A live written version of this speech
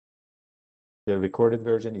the recorded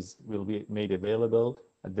version will be made available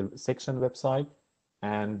at the section website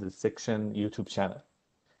and the section YouTube channel.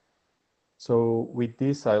 So with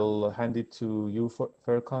this, I'll hand it to you,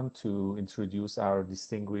 Furkan, to introduce our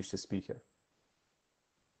distinguished speaker.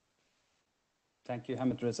 Thank you,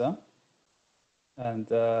 Hamid Reza. And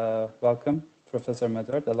welcome, Professor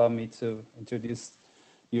Medard. Allow me to introduce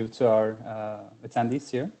you to our attendees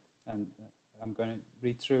here. And I'm going to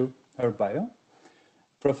read through her bio.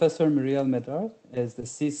 Professor Muriel Medard is the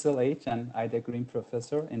Cecil H. and Ida Green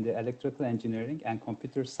Professor in the Electrical Engineering and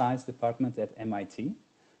Computer Science Department at MIT,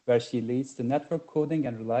 where she leads the Network Coding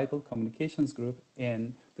and Reliable Communications Group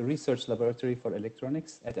in the Research Laboratory for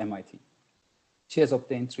Electronics at MIT. She has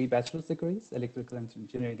obtained 3 bachelor's degrees, Electrical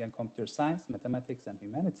Engineering and Computer Science, Mathematics and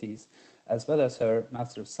Humanities, as well as her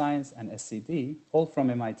Master of Science and SCD, all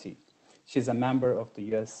from MIT. She is a member of the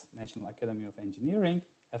U.S. National Academy of Engineering,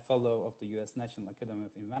 a fellow of the U.S. National Academy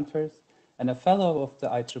of Inventors, and a fellow of the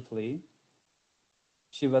IEEE.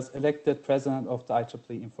 She was elected president of the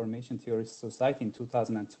IEEE Information Theory Society in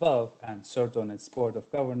 2012 and served on its board of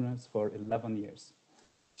governors for 11 years.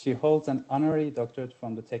 She holds an honorary doctorate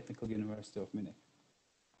from the Technical University of Munich.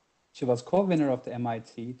 She was co-winner of the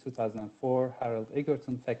MIT 2004 Harold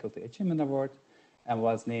Egerton Faculty Achievement Award and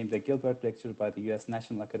was named a Gilbert Lecturer by the U.S.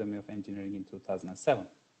 National Academy of Engineering in 2007.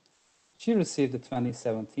 She received the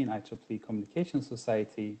 2017 IEEE Communication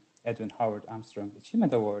Society Edwin Howard Armstrong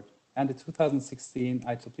Achievement Award and the 2016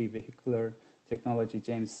 IEEE Vehicular Technology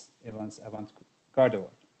James Evans Avant-Garde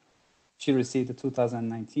Award. She received the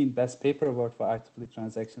 2019 Best Paper Award for IEEE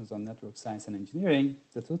Transactions on Network Science and Engineering,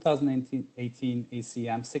 the 2018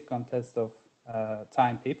 ACM SIG Contest of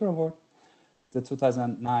Time Paper Award, the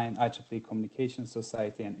 2009 IEEE Communication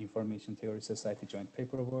Society and Information Theory Society Joint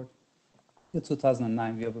Paper Award, the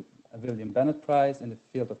 2009 William Bennett Prize in the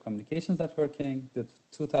field of communications networking, the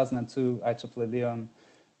 2002 IEEE Leon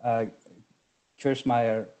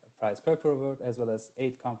Kirschmeyer Prize Paper Award, as well as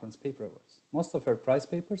 8 conference paper awards. Most of her prize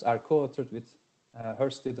papers are co-authored with her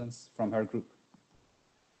students from her group.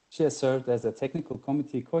 She has served as a technical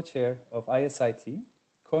committee co-chair of ISIT,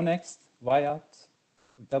 CONEXT, WIAT,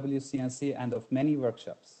 WCNC, and of many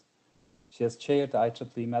workshops. She has chaired the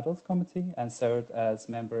IEEE Medals Committee and served as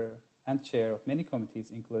member and chair of many committees,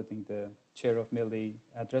 including the chair of Millie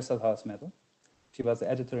Dresselhaus Medal. She was the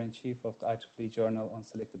editor-in-chief of the IEEE Journal on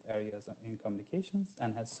Selected Areas in Communications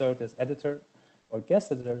and has served as editor or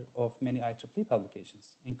guest editor of many IEEE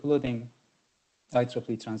publications, including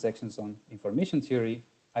IEEE Transactions on Information Theory,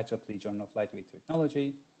 IEEE Journal of Lightweight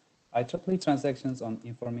Technology, IEEE Transactions on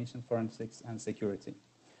Information Forensics and Security.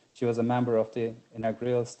 She was a member of the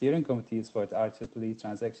inaugural steering committees for the IEEE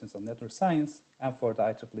Transactions on Network Science and for the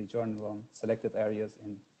IEEE Journal on Selected Areas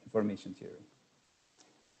in Information Theory.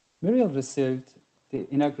 Muriel received the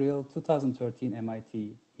inaugural 2013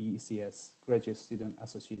 MIT EECS Graduate Student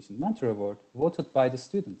Association Mentor Award, voted by the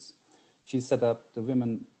students. She set up the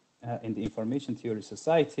Women in the Information Theory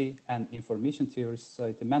Society and Information Theory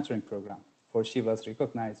Society Mentoring Program, for she was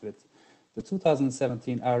recognized with the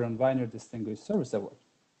 2017 Aaron Weiner Distinguished Service Award.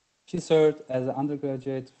 She served as an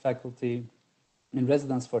undergraduate faculty in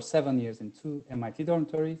residence for 7 years in 2 MIT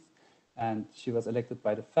dormitories, and she was elected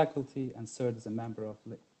by the faculty and served as a member of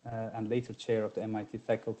and later chair of the MIT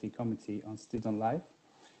Faculty Committee on Student Life,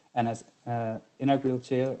 and as inaugural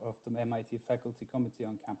chair of the MIT Faculty Committee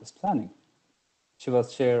on Campus Planning. She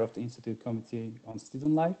was chair of the Institute Committee on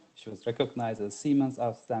Student Life. She was recognized as Siemens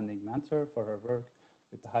Outstanding Mentor for her work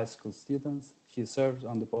with the high school students. She served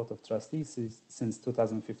on the Board of Trustees since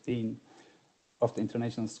 2015 of the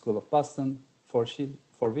International School of Boston, for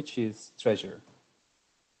which she is treasurer.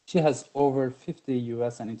 She has over 50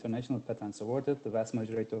 US and international patents awarded, the vast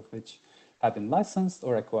majority of which have been licensed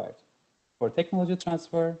or acquired. For technology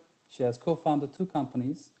transfer, she has co-founded 2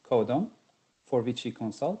 companies, Codon, for which she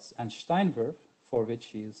consults, and Steinwurf, for which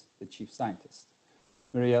she is the chief scientist.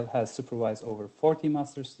 Muriel has supervised over 40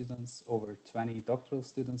 master's students, over 20 doctoral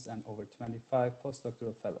students, and over 25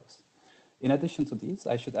 postdoctoral fellows. In addition to these,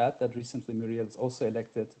 I should add that recently Muriel was also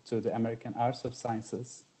elected to the American Arts of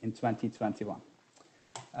Sciences in 2021.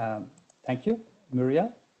 Thank you,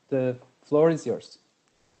 Muriel. The floor is yours.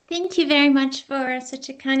 Thank you very much for such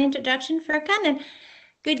a kind introduction, Furkan, and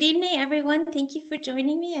good evening, everyone. Thank you for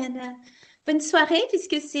joining me, and bonne soirée,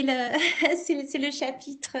 puisque c'est le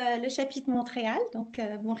chapitre Montréal. Donc,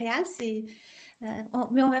 Montréal, c'est...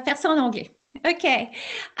 mais on va faire ça en anglais. Okay,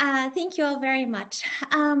 thank you all very much.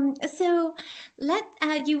 So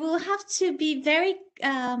you will have to be very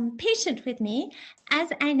patient with me as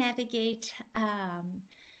I navigate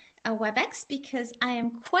WebEx because I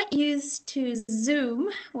am quite used to Zoom,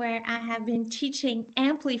 where I have been teaching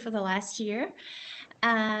amply for the last year.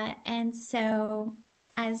 And so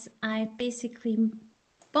as I basically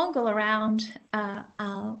bungle around,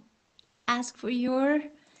 I'll ask for your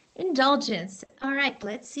indulgence. All right,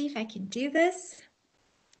 let's see if I can do this.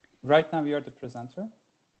 Right now, you're the presenter.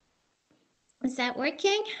 Is that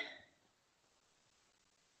working?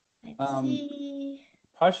 Let's see.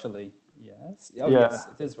 Partially, yes. Oh, Yeah. yes,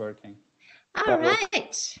 it is working. All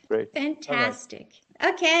right. Great. Fantastic.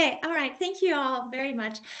 Okay. All right. Thank you all very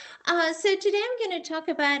much. So today I'm going to talk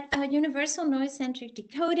about universal noise-centric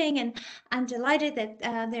decoding, and I'm delighted that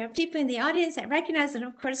there are people in the audience that recognize, and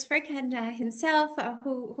of course, Furkan himself,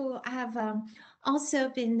 who have also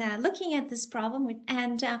been looking at this problem.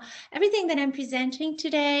 And everything that I'm presenting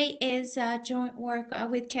today is joint work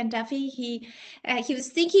with Ken Duffy. He was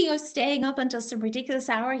thinking of staying up until some ridiculous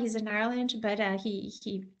hour. He's in Ireland, but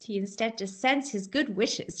he instead just sends his good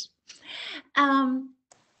wishes.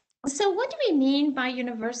 So what do we mean by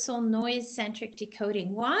universal noise-centric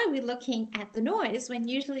decoding? Why are we looking at the noise when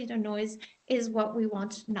usually the noise is what we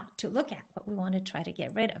want not to look at, what we want to try to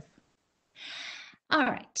get rid of? All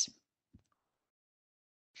right.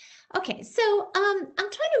 Okay, so I'm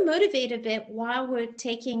trying to motivate a bit why we're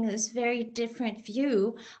taking this very different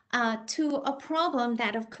view to a problem,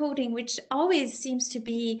 that of coding, which always seems to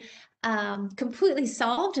be completely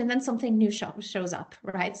solved and then something new shows up,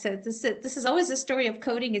 right? So this is always a story of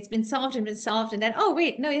coding. It's been solved and then, oh,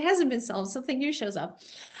 wait, no, it hasn't been solved. Something new shows up.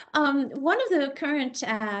 One of the current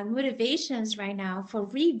motivations right now for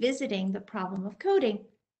revisiting the problem of coding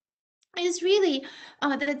is really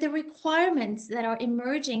that the requirements that are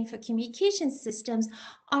emerging for communication systems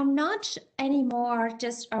are not anymore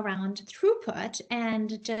just around throughput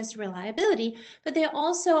and just reliability, but they're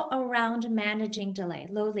also around managing delay,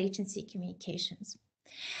 low latency communications.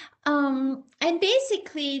 And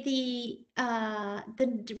basically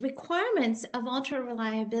the requirements of ultra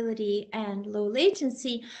reliability and low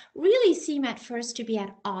latency really seem at first to be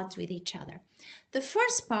at odds with each other. The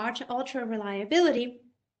first part, ultra reliability,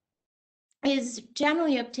 is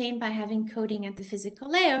generally obtained by having coding at the physical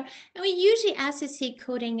layer, and we usually associate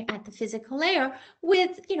coding at the physical layer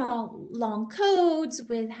with, you know, long codes,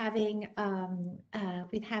 with having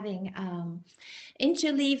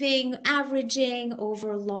interleaving, averaging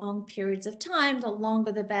over long periods of time. The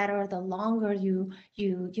longer the better. The longer you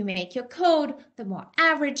make your code, the more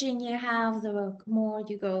averaging you have, the more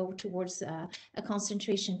you go towards a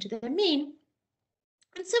concentration to the mean.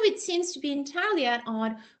 And so it seems to be entirely at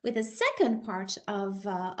odds with the second part of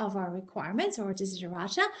our requirements, or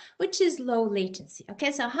desiderata, which is low latency.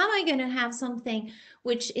 Okay, so how am I going to have something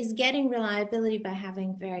which is getting reliability by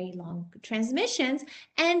having very long transmissions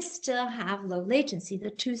and still have low latency?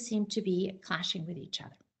 The two seem to be clashing with each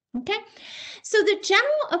other. Okay, so the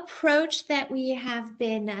general approach that we have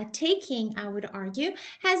been taking, I would argue,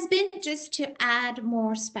 has been just to add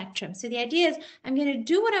more spectrum. So the idea is I'm going to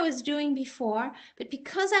do what I was doing before, but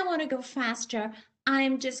because I want to go faster,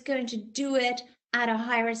 I'm just going to do it at a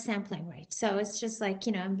higher sampling rate. So it's just like,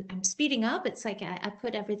 you know, I'm speeding up. It's like I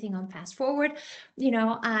put everything on fast forward. You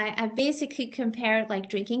know, I basically compare like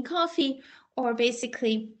drinking coffee, or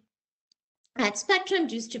basically at spectrum,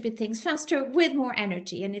 do stupid things faster with more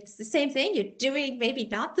energy. And it's the same thing. You're doing maybe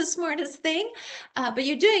not the smartest thing, but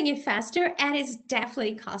you're doing it faster, and it's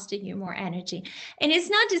definitely costing you more energy. And it's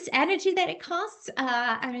not just energy that it costs.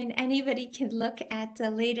 I mean, anybody can look at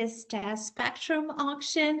the latest spectrum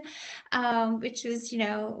auction, which was, you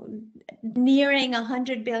know, nearing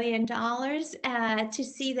 $100 billion, to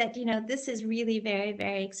see that, you know, this is really very,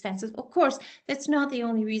 very expensive. Of course, that's not the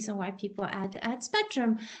only reason why people add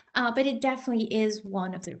spectrum, but it definitely is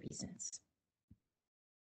one of the reasons.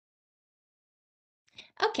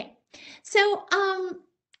 Okay, so I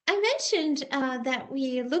mentioned that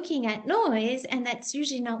we're looking at noise, and that's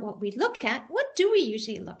usually not what we look at. What do we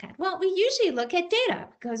usually look at? Well, we usually look at data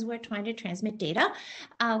because we're trying to transmit data.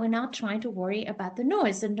 We're not trying to worry about the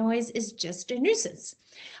noise. The noise is just a nuisance.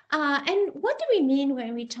 And what do we mean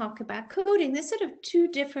when we talk about coding? There's sort of two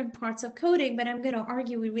different parts of coding, but I'm going to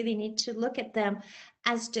argue we really need to look at them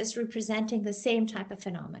as just representing the same type of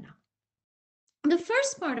phenomena. The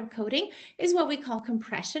first part of coding is what we call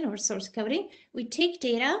compression or source coding. We take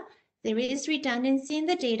data, there is redundancy in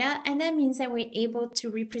the data, and that means that we're able to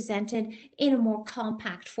represent it in a more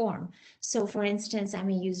compact form. So for instance, I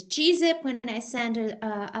may use gzip when I send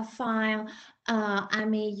a file. I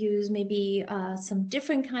may use maybe some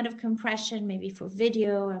different kind of compression, maybe for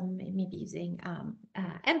video, or maybe using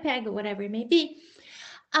MPEG or whatever it may be.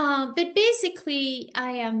 But basically,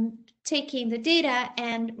 I am taking the data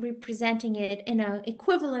and representing it in an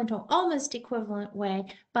equivalent or almost equivalent way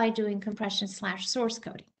by doing compression/source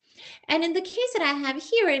coding. And in the case that I have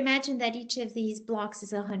here, imagine that each of these blocks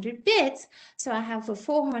is 100 bits. So I have a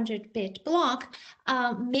 400-bit block.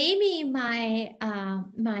 Maybe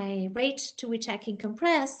my rate to which I can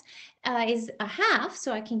compress is a half,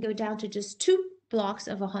 so I can go down to just 2 blocks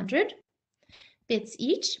of 100 bits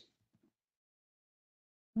each.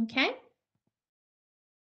 Okay.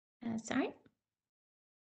 Sorry.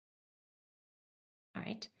 All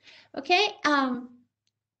right. Okay.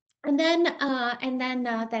 And then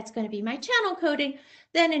that's going to be my channel coding.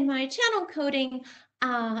 Then in my channel coding,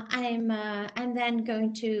 I'm then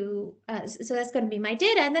going to, so that's going to be my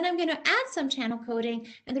data, and then I'm going to add some channel coding.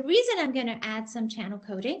 And the reason I'm going to add some channel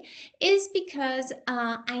coding is because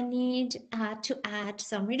I need to add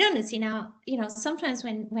some redundancy. Now, you know, sometimes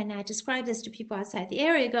when I describe this to people outside the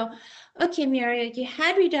area, go, okay, Muriel, you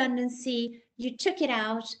had redundancy, you took it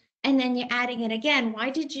out, and then you're adding it again.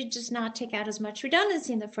 Why did you just not take out as much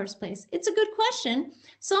redundancy in the first place? It's a good question.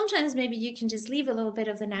 Sometimes maybe you can just leave a little bit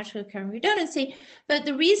of the naturally occurring redundancy, but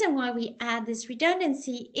the reason why we add this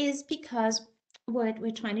redundancy is because what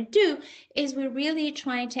we're trying to do is we're really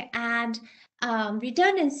trying to add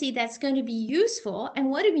redundancy that's going to be useful.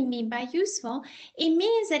 And what do we mean by useful? It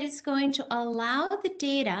means that it's going to allow the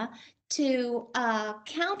data to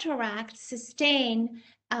counteract, sustain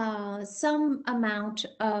some amount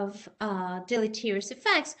of deleterious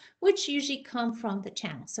effects, which usually come from the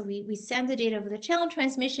channel. So we send the data over the channel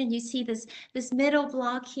transmission. You see this middle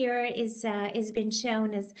block here is been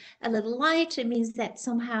shown as a little light. It means that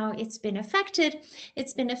somehow it's been affected.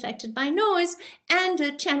 It's been affected by noise, and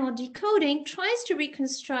the channel decoding tries to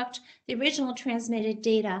reconstruct the original transmitted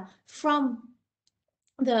data from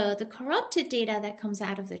the corrupted data that comes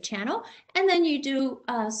out of the channel, and then you do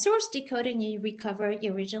source decoding. You recover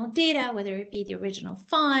the original data, whether it be the original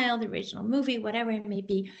file, the original movie, whatever it may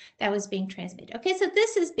be that was being transmitted. Okay, so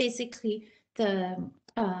this is basically the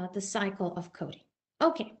cycle of coding.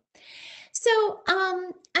 Okay, so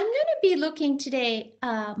I'm going to be looking today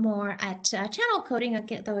more at channel coding,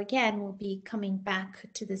 though again, we'll be coming back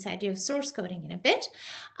to this idea of source coding in a bit.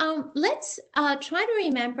 Let's try to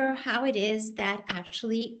remember how it is that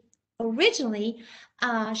actually originally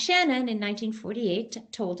Shannon in 1948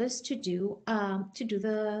 told us to do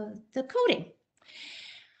the coding.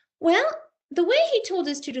 Well, the way he told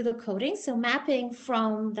us to do the coding, so mapping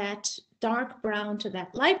from that dark brown to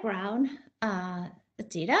that light brown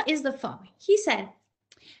data, is the following. He said,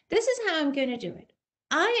 this is how I'm going to do it.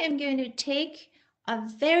 I am going to take a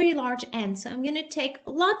very large N. So I'm going to take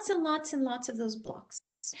lots and lots and lots of those blocks.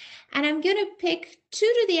 And I'm going to pick 2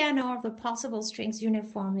 to the NR of the possible strings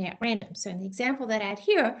uniformly at random. So in the example that I had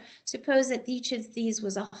here, suppose that each of these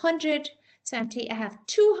was 100. So I have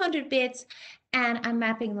 200 bits, and I'm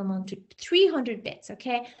mapping them onto 300 bits,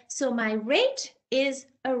 okay? So my rate is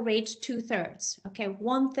a rate 2/3, okay?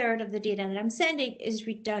 1/3 of the data that I'm sending is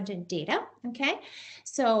redundant data, okay?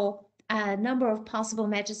 So number of possible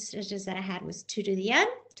messages that I had was 2 to the n,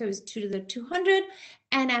 so it was 2 to the 200,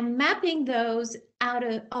 and I'm mapping those out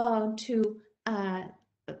onto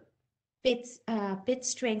bit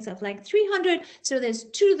strings of length 300, so there's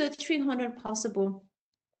 2 to the 300 possible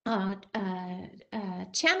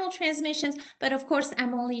channel transmissions, but of course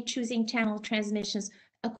I'm only choosing channel transmissions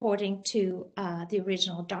according to the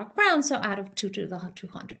original dark brown, so out of 2 to the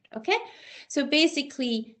 200, okay? So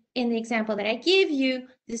basically, in the example that I gave you,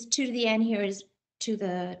 this 2 to the n here is 2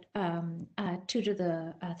 to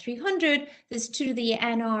the 300. This 2 to the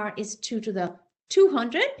nr is 2 to the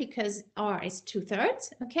 200 because r is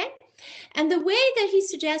 2/3, okay? And the way that he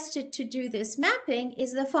suggested to do this mapping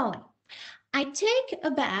is the following. I take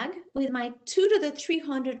a bag with my 2 to the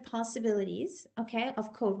 300 possibilities, okay,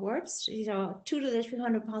 of code words. These are 2 to the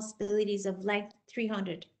 300 possibilities of length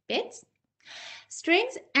 300 bits,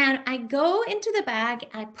 strings, and I go into the bag,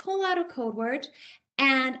 I pull out a code word,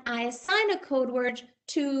 and I assign a code word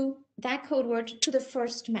to that code word to the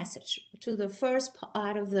first message, to the first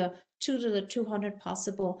out of the 2 to the 200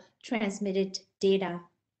 possible transmitted data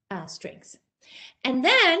strings. And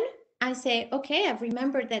then I say, okay, I've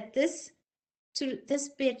remembered that this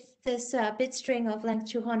bit string of length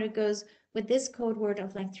 200 goes with this code word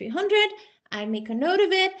of length 300. I make a note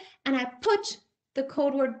of it, and I put the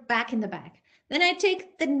code word back in the bag. Then I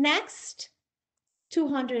take the next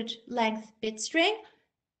 200 length bit string.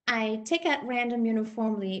 I take at random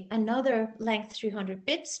uniformly another length 300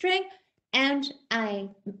 bit string, and I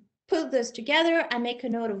put those together. I make a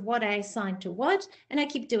note of what I assign to what, and I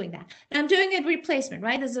keep doing that. And I'm doing a replacement,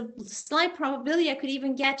 right? There's a slight probability I could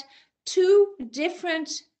even get 2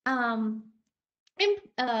 different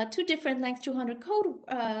two different length 200 code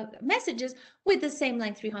messages with the same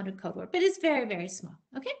length 300 code word, but it's very, very small,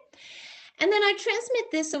 okay? And then I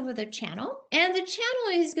transmit this over the channel, and the channel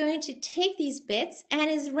is going to take these bits and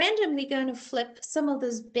is randomly going to flip some of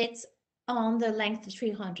those bits on the length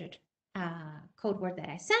 300 code word that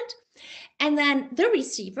I sent. And then the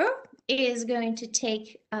receiver is going to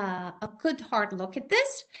take a good hard look at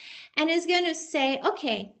this and is going to say,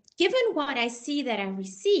 okay, given what I see that I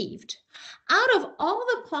received, out of all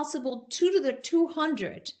the possible 2 to the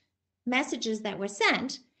 200 messages that were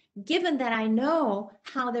sent, given that I know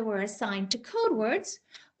how they were assigned to code words,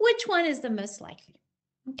 which one is the most likely?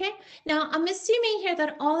 Okay, now I'm assuming here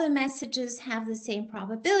that all the messages have the same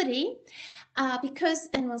probability because,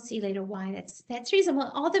 and we'll see later why that's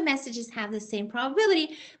reasonable, all the messages have the same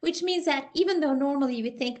probability, which means that even though normally you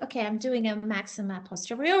would think, okay, I'm doing a maximum a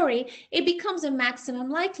posteriori, it becomes a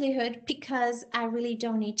maximum likelihood because I really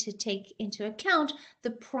don't need to take into account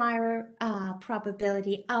the prior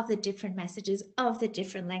probability of the different messages of the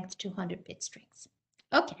different length 200-bit strings.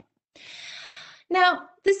 Okay, now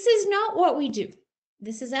this is not what we do.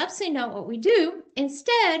 This is absolutely not what we do.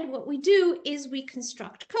 Instead, what we do is we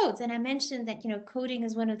construct codes. And I mentioned that, coding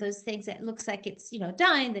is one of those things that looks like it's,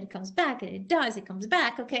 dying, then it comes back, and it dies, it comes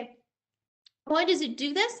back, okay? Why does it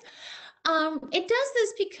do this? It does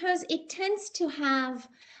this because it tends to have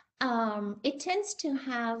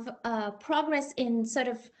progress in sort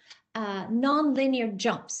of non-linear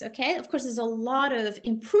jumps, okay? Of course, there's a lot of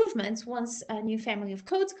improvements once a new family of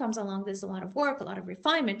codes comes along. There's a lot of work, a lot of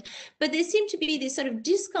refinement, but there seem to be these sort of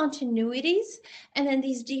discontinuities, and then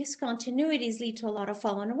these discontinuities lead to a lot of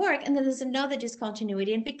follow-on work, and then there's another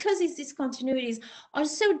discontinuity. And because these discontinuities are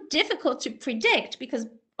so difficult to predict, because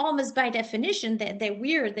almost by definition they're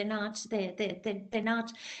weird, they're not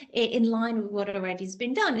in line with what already has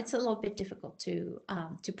been done, it's a little bit difficult to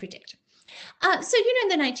predict. So, in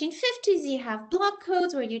the 1950s, you have block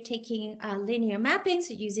codes where you're taking linear mapping,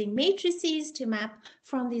 so using matrices to map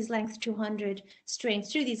from these length 200 strings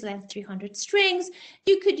through these length 300 strings.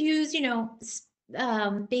 You could use,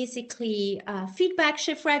 basically feedback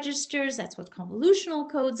shift registers. That's what convolutional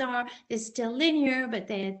codes are. They're still linear, but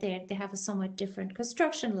they have a somewhat different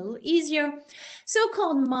construction, a little easier.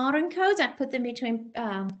 So-called modern codes, I put them between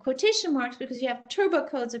quotation marks because you have turbo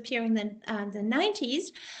codes appearing in the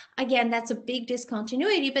 90s. Again, that's a big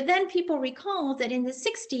discontinuity, but then people recall that in the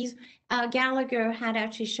 60s, Gallagher had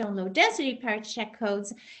actually shown low density parity check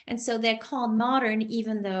codes, and so they're called modern,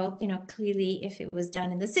 even though, clearly if it was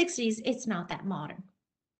done in the 60s, it's not that modern.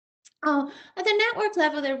 At the network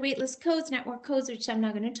level, there are rateless codes, network codes, which I'm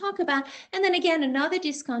not going to talk about. And then again, another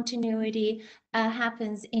discontinuity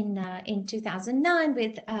happens in 2009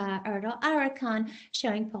 with Erdal Arakan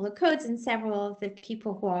showing polar codes, and several of the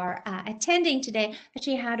people who are attending today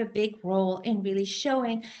actually had a big role in really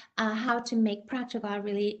showing how to make practical,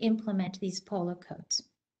 really implement these polar codes.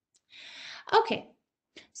 Okay,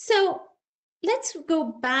 so let's go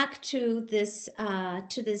back to this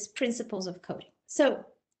principles of coding. So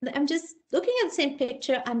I'm just looking at the same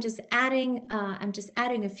picture. I'm just adding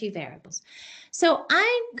a few variables. So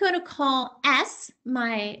I'm going to call S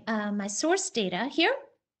my my source data here,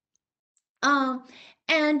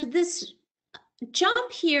 and this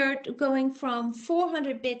jump here going from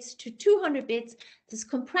 400 bits to 200 bits, this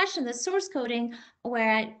compression, the source coding,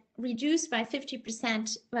 where I reduced by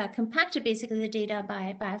 50%, compacted basically the data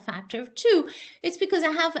by a factor of 2. It's because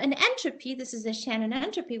I have an entropy. This is a Shannon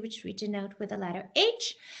entropy, which we denote with the letter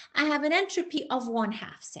H. I have an entropy of 1/2,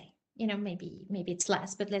 say. Maybe it's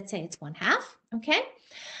less, but let's say it's 1/2, okay?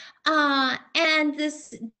 And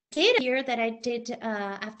this data here that I did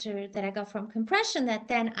after that I got from compression, that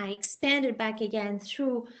then I expanded back again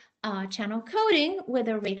through channel coding with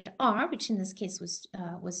a rate R, which in this case was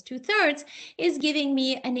 2/3, is giving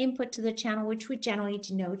me an input to the channel, which we generally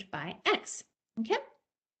denote by X. Okay.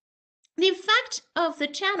 The effect of the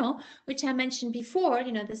channel, which I mentioned before,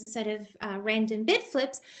 this set of random bit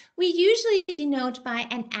flips, we usually denote by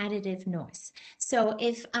an additive noise. So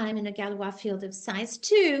if I'm in a Galois field of size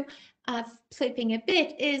 2, flipping a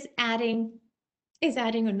bit is adding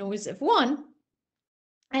a noise of 1.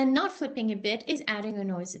 And not flipping a bit is adding a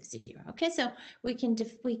noise of 0. Okay, so we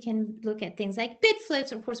can look at things like bit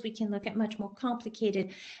flips. Of course, we can look at much more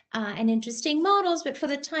complicated and interesting models. But for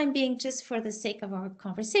the time being, just for the sake of our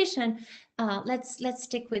conversation, let's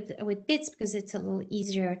stick with bits because it's a little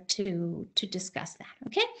easier to discuss that.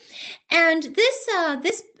 Okay, and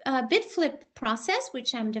this bit flip process,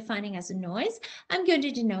 which I'm defining as a noise, I'm going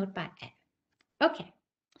to denote by N. Okay,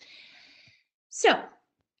 so.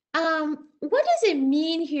 What does it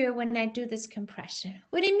mean here when I do this compression?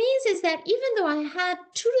 What it means is that even though I had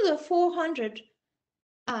 2 to the 400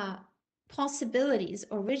 possibilities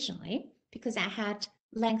originally, because I had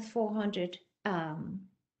length 400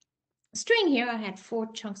 string here, I had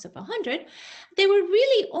 4 chunks of 100. They were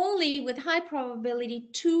really only with high probability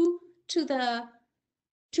 2 to the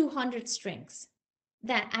 200 strings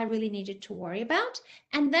that I really needed to worry about.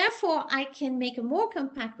 And therefore, I can make a more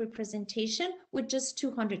compact representation with just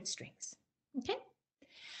 200 strings. Okay.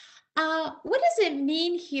 What does it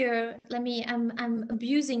mean here? I'm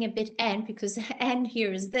abusing a bit n, because n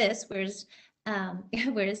here is this, whereas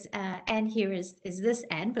n here is this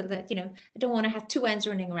n, but I don't want to have 2 n's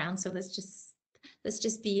running around, so let's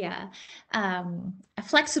just be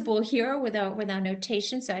flexible here with our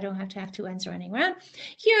notation, so I don't have to have 2 n's running around.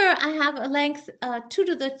 Here I have a length 2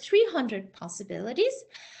 to the 300 possibilities.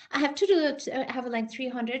 I have I have a length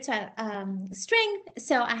 300 string,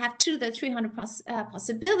 so I have 2 to the 300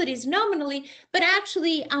 possibilities nominally, but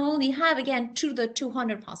actually I only have, again, 2 to the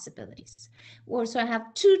 200 possibilities. Or so I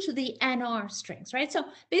have 2 to the NR strings, right? So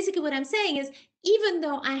basically what I'm saying is, even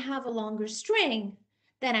though I have a longer string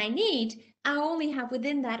than I need, I only have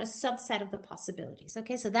within that a subset of the possibilities.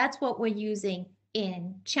 Okay, so that's what we're using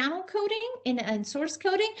in channel coding, in source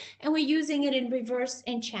coding, and we're using it in reverse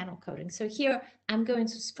in channel coding. So here I'm going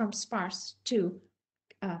from sparse to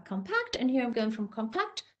compact, and here I'm going from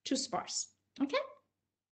compact to sparse. Okay?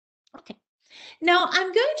 Okay. Now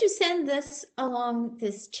I'm going to send this along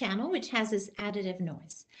this channel, which has this additive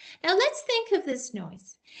noise. Now let's think of this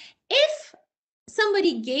noise. If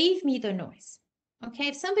somebody gave me the noise, okay,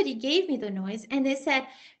 if somebody gave me the noise and they said,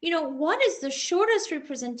 what is the shortest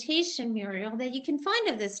representation, Muriel, that you can find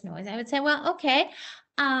of this noise? I would say, well, okay,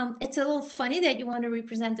 it's a little funny that you want to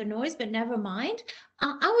represent the noise, but never mind.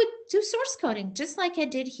 I would do source coding, just like I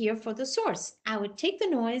did here for the source. I would take the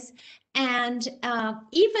noise, and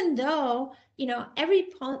even though,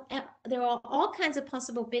 there are all kinds of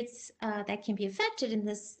possible bits that can be affected in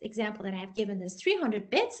this example that I have given, this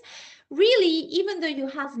 300 bits, really, even though you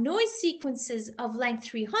have noise sequences of length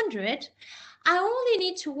 300, I only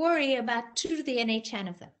need to worry about 2 to the NHN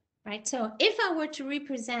of them, right? So if I were to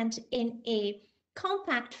represent in a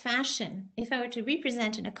compact fashion, the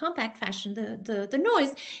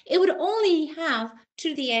noise, it would only have 2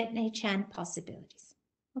 to the NHN possibilities,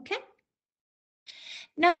 okay?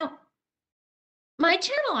 Now, my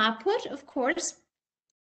channel output, of course,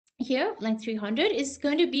 here, length 300, is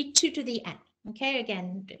going to be 2 to the n. Okay,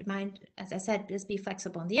 again, mind, as I said, just be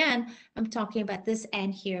flexible on the n. I'm talking about this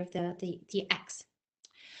n here, the x.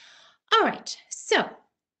 All right, so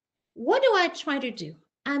what do I try to do?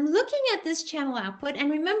 I'm looking at this channel output,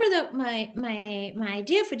 and remember that my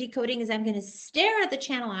idea for decoding is I'm going to stare at the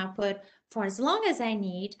channel output for as long as I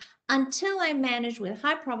need until I manage with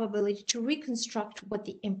high probability to reconstruct what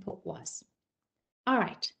the input was. All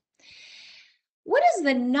right. What is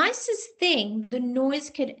the nicest thing the noise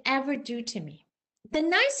could ever do to me? The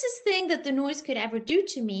nicest thing that the noise could ever do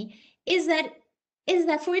to me is that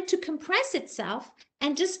for it to compress itself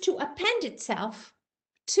and just to append itself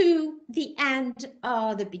to the end,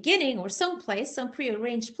 the beginning, or some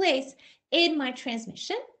prearranged place in my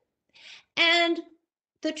transmission. And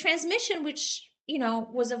the transmission, which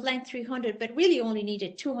was of length 300, but really only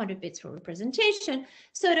needed 200 bits for representation,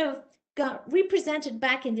 sort of got represented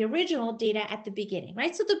back in the original data at the beginning,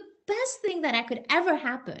 right? So the best thing that could ever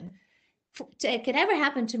happen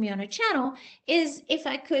to me on a channel is if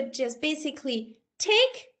I could just basically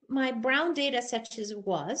take my brown data such as it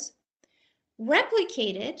was,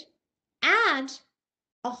 replicate it, add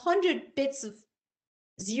 100 bits of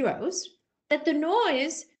zeros, that the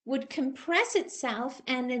noise would compress itself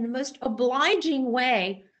and in the most obliging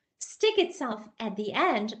way stick itself at the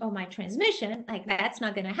end of my transmission. Like, that's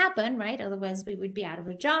not going to happen, right? Otherwise we would be out of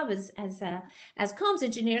a job as comms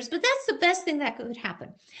engineers, but that's the best thing that could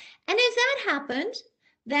happen. And if that happened,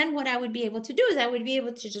 then what I would be able to do is I would be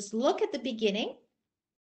able to just look at the beginning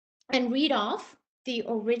and read off the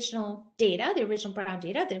original data, the original brown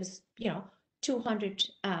data. There was 200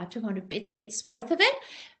 bits worth of it,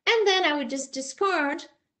 and then I would just discard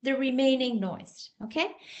the remaining noise. Okay,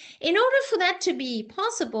 in order for that to be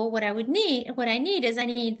possible, what I need is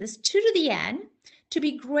this 2 to the n to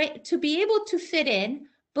be able to fit in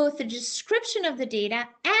both the description of the data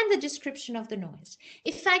and the description of the noise.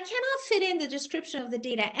 If I cannot fit in the description of the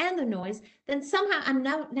data and the noise, then somehow I'm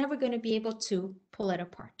never going to be able to pull it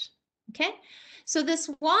apart. Okay, so this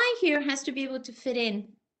y here has to be able to fit in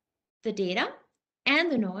the data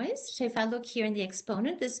and the noise. So if I look here in the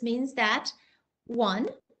exponent, this means that 1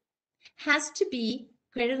 has to be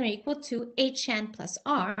greater than or equal to hn plus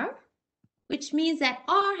r, which means that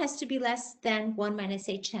r has to be less than 1 minus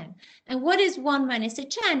hn. And what is 1 minus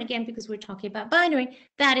hn? Again, because we're talking about binary,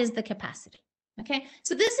 that is the capacity. Okay,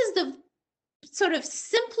 so this is the sort of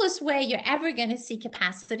simplest way you're ever going to see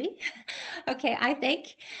capacity. Okay, I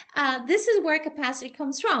think this is where capacity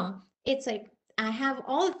comes from. It's like I have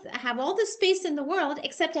all the space in the world,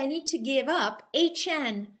 except I need to give up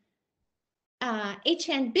HN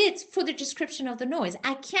bits for the description of the noise.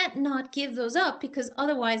 I can't not give those up, because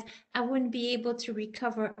otherwise I wouldn't be able to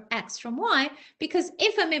recover X from Y, because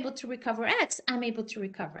if I'm able to recover X, I'm able to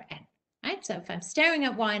recover N, right? So if I'm staring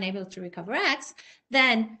at Y and able to recover X,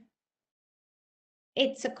 then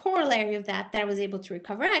it's a corollary of that I was able to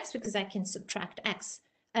recover X, because I can subtract X,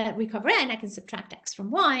 recover N, I can subtract X from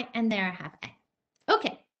Y, and there I have N.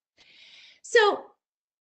 Okay, so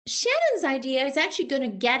Shannon's idea is actually going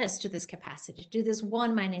to get us to this capacity, to this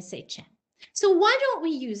 1 minus HN. So why don't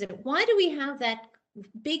we use it? Why do we have that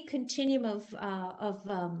big continuum of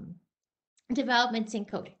developments in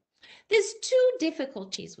coding? There's two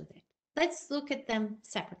difficulties with it. Let's look at them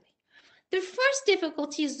separately. The first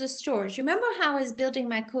difficulty is the storage. Remember how I was building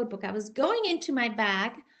my codebook? I was going into my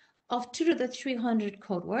bag of 2 to the 300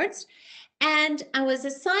 code words, and I was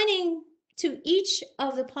assigning to each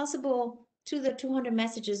of the possible 2 to the 200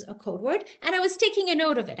 messages a code word, and I was taking a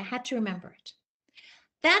note of it. I had to remember it.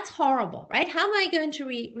 That's horrible, right? How am I going to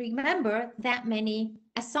remember that many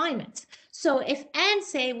assignments? So if N,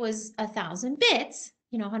 say, was 1,000 bits,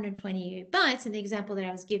 128 bytes, and the example that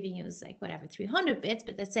I was giving you is like whatever, 300 bits,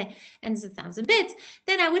 but let's say N is 1,000 bits,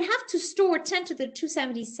 then I would have to store 10 to the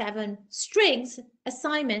 277 strings,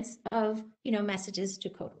 assignments of, messages to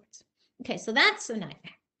code words. Okay, so that's a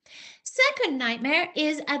nightmare. Second nightmare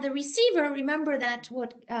is at the receiver. Remember that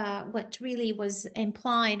what really was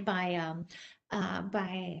implied by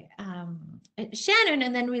Shannon,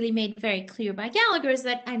 and then really made very clear by Gallagher, is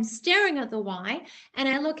that I'm staring at the Y and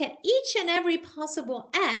I look at each and every possible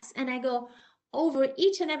X, and I go over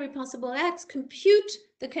each and every possible X, compute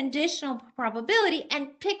the conditional probability,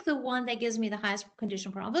 and pick the one that gives me the highest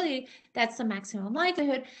conditional probability. That's the maximum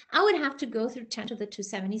likelihood. I would have to go through 10 to the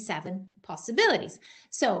 277 possibilities.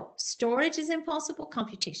 So storage is impossible,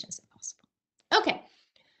 computation is impossible. Okay,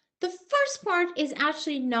 the first part is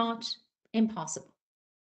actually not impossible.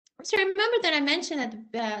 So remember that I mentioned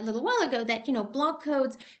a little while ago that, block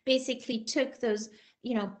codes basically took those,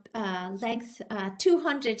 length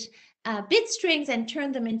 200 bit strings and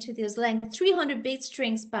turned them into those length 300 bit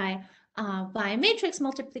strings by matrix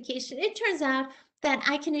multiplication. It turns out that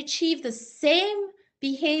I can achieve the same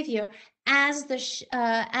behavior as the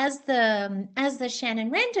Shannon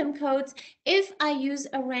random codes if I use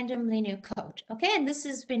a random linear code. Okay, and this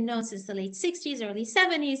has been known since the late 60s, early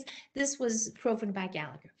 70s. This was proven by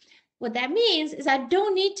Gallagher. What that means is I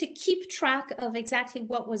don't need to keep track of exactly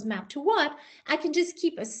what was mapped to what. I can just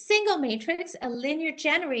keep a single matrix, a linear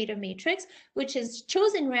generator matrix, which is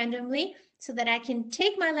chosen randomly, so that I can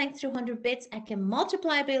take my length 300 bits, I can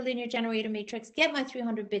multiply by a linear generator matrix, get my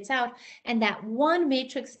 300 bits out, and that one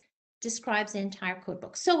matrix describes the entire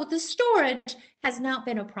codebook. So the storage has not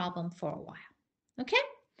been a problem for a while. Okay?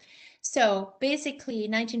 So basically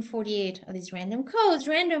 1948 are these random codes,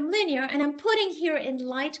 random linear, and I'm putting here in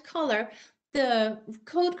light color the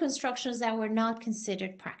code constructions that were not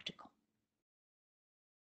considered practical.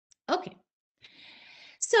 Okay.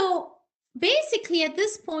 So basically at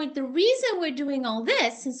this point, the reason we're doing all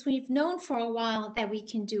this, since we've known for a while that we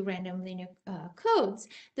can do random linear codes,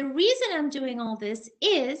 the reason I'm doing all this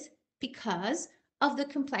is because of the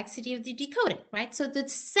complexity of the decoding, right? So the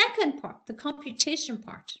second part, the computation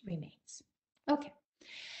part, remains. Okay.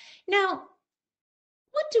 Now,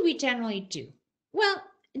 what do we generally do? Well,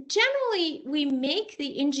 generally, we make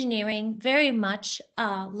the engineering very much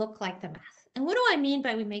look like the math. And what do I mean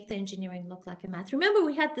by we make the engineering look like a math? Remember,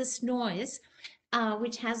 we had this noise,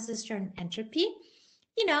 which has this certain entropy.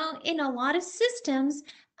 In a lot of systems,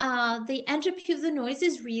 the entropy of the noise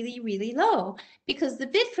is really, really low, because the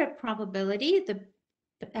bit drift probability, the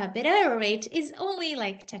bit error rate, is only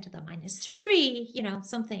like 10 to the minus 3,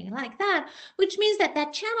 something like that, which means that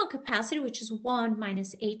that channel capacity, which is 1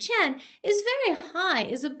 minus HN, is very high,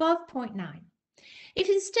 is above 0.9. If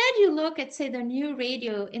instead you look at, say, the new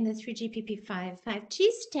radio in the 3GPP5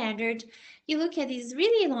 5G standard, you look at these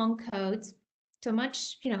really long codes, so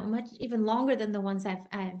much even longer than the ones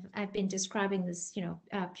I've been describing this,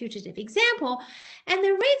 putative example, and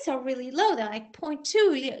the rates are really low. They're like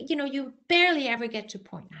 0.2. You barely ever get to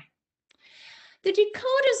 0.9. The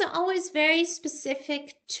decoders are always very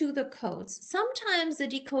specific to the codes. Sometimes the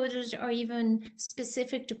decoders are even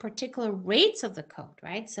specific to particular rates of the code,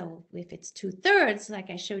 right? So if it's 2/3, like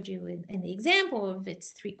I showed you in the example, or if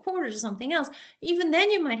it's 3/4 or something else, even then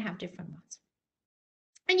you might have different ones.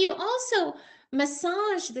 And you also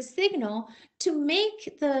massage the signal to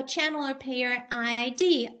make the channel or pair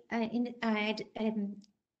ID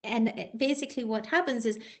and basically what happens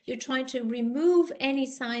is you're trying to remove any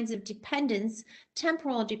signs of dependence,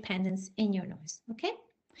 temporal dependence in your noise, okay?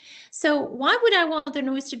 So why would I want the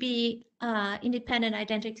noise to be independent,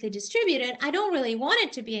 identically distributed? I don't really want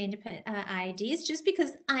it to be independent IDs just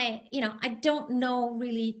because I don't know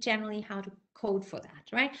really generally how to code for that,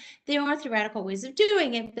 right? There are theoretical ways of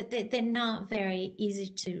doing it, but they're not very easy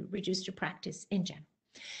to reduce to practice in general.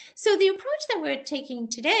 So the approach that we're taking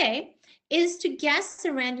today is to guess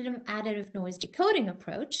a random additive noise decoding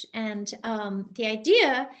approach. And the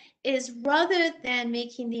idea is rather than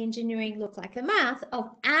making the engineering look like the math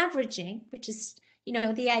of averaging, which is,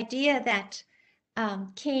 the idea that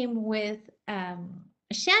came with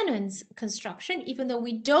Shannon's construction, even though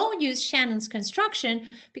we don't use Shannon's construction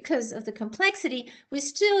because of the complexity, we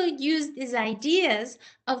still use these ideas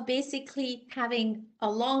of basically having a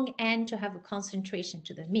long end to have a concentration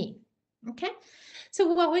to the mean. Okay, so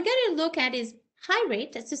what we're going to look at is high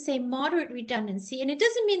rate, that's to say moderate redundancy, and it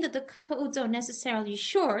doesn't mean that the codes are necessarily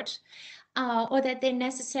short or that they're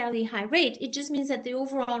necessarily high rate. It just means that the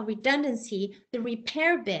overall redundancy, the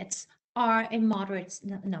repair bits, are a moderate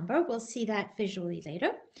number. We'll see that visually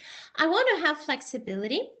later. I want to have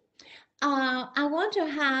flexibility. I want to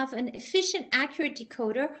have an efficient, accurate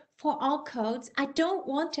decoder for all codes. I don't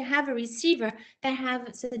want to have a receiver that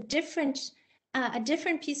has a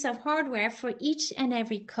different piece of hardware for each and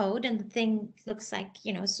every code, and the thing looks like,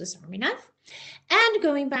 Swiss Army knife. And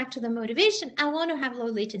going back to the motivation, I want to have low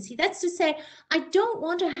latency. That's to say, I don't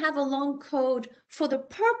want to have a long code for the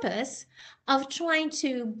purpose of trying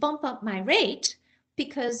to bump up my rate,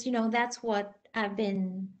 because, that's what I've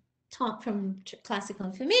been taught from classical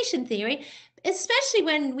information theory, especially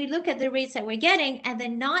when we look at the rates that we're getting and they're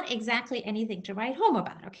not exactly anything to write home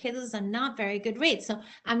about. Okay, those are not very good rates. So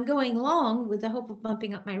I'm going long with the hope of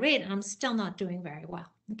bumping up my rate, and I'm still not doing very well.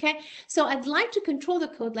 Okay, so I'd like to control the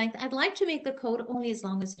code length. I'd like to make the code only as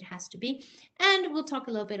long as it has to be. And we'll talk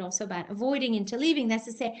a little bit also about avoiding interleaving. That's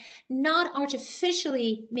to say, not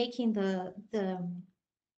artificially making the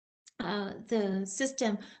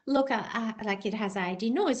system look like it has ID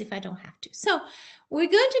noise if I don't have to. So we're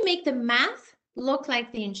going to make the math look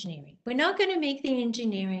like the engineering. We're not going to make the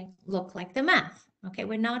engineering look like the math. Okay,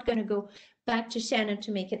 we're not going to go back to Shannon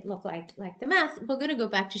to make it look like the math. We're going to go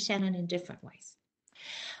back to Shannon in different ways.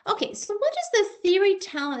 Okay, so what does the theory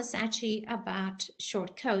tell us actually about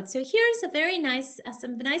short code? So here's a very nice,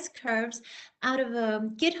 some nice curves out of a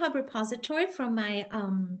GitHub repository from my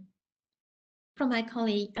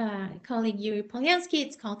colleague Yuri Polyansky.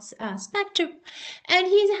 It's called Spectre, and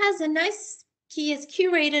he has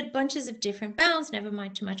curated bunches of different bounds, never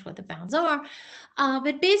mind too much what the bounds are,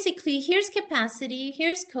 but basically here's capacity,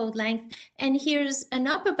 here's code length, and here's an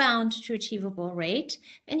upper bound to achievable rate,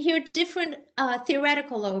 and here are different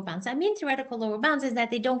theoretical lower bounds. I mean theoretical lower bounds is that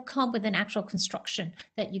they don't come with an actual construction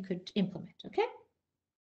that you could implement, okay?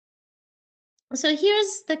 So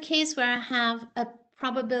here's the case where I have a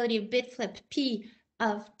probability of bit flip P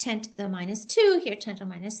of 10 to the minus 2, here 10 to the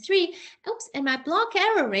minus 3. Oops, and my block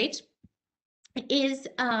error rate is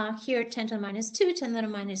here 10 to the minus 2, 10 to the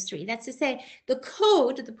minus 3. That's to say, the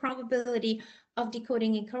code, the probability of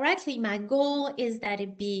decoding incorrectly, my goal is that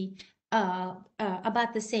it be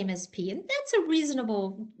about the same as P. And that's a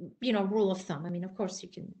reasonable, rule of thumb. I mean, of course, you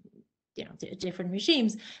can different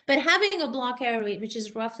regimes, but having a block error rate, which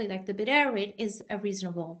is roughly like the bit error rate, is a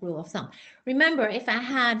reasonable rule of thumb. Remember, if I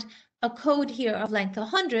had a code here of length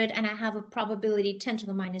 100 and I have a probability 10 to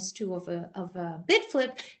the minus 2 of a bit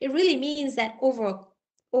flip, it really means that over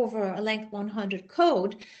a length 100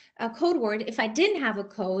 code word, if I didn't have a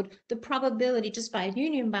code, the probability just by a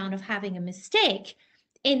union bound of having a mistake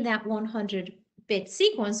in that 100-bit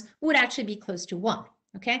sequence would actually be close to 1.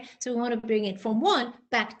 Okay, so we want to bring it from 1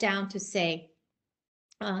 back down to, say,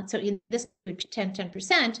 so in this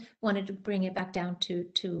 10%, wanted to bring it back down to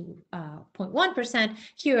 0.1%.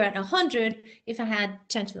 Here at 100, if I had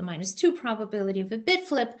 10 to the minus 2 probability of a bit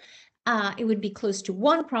flip, it would be close to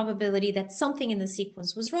 1 probability that something in the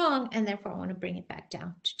sequence was wrong, and therefore I want to bring it back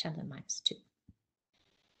down to 10 to the minus 2.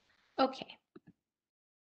 Okay,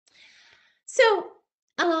 so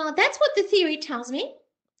that's what the theory tells me.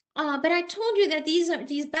 But I told you that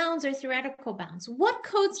these bounds are theoretical bounds. What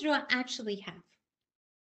codes do I actually have?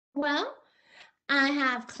 Well, I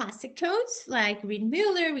have classic codes like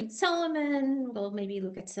Reed-Muller, Reed-Solomon. We'll maybe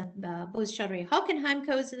look at some Bose-Chaudhuri-Hockenheim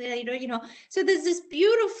codes later. So there's this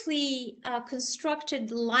beautifully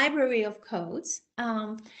constructed library of codes.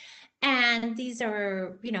 And these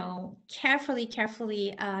are, you know, carefully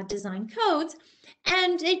designed codes,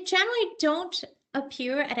 and they generally don't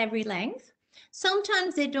appear at every length.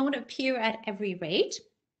 Sometimes they don't appear at every rate.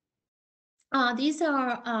 These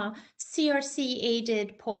are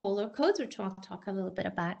CRC-aided polar codes, which I'll talk a little bit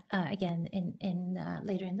about again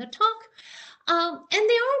later in the talk. And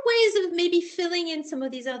there are ways of maybe filling in some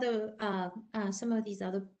of these other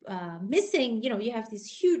missing. You know, you have this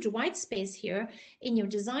huge white space here in your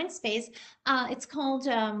design space. It's called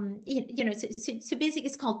you know, so basically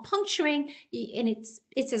it's called puncturing, and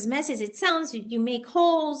it's as messy as it sounds. You make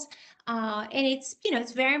holes, and it's, you know,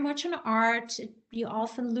 it's very much an art. You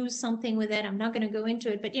often lose something with it. I'm not going to go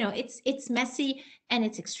into it, but you know, it's messy and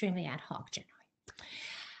it's extremely ad hoc generally.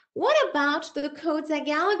 What about the codes that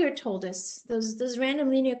Gallagher told us? Those random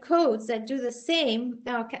linear codes that do the same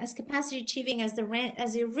as capacity achieving as the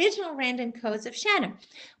original random codes of Shannon.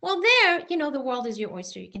 Well, there, you know, the world is your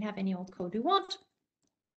oyster. You can have any old code you want,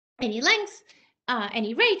 any length,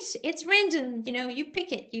 any rate. It's random. You know, you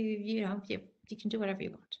pick it. You know, you can do whatever you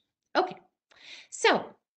want. Okay, so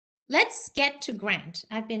let's get to Grant.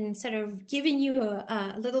 I've been sort of giving you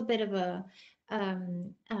a little bit of a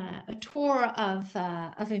tour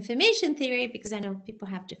of information theory, because I know people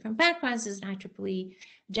have different backgrounds. This is an IEEE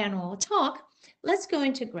general talk. Let's go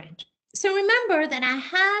into Grant. So remember that I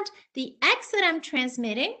had the X that I'm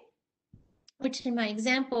transmitting, which in my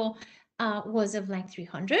example was of length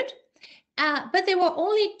 300, but there were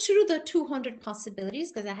only 2 to the 200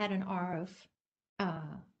 possibilities because I had an R of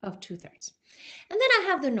 2/3. And then I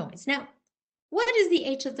have the noise. Now, what is the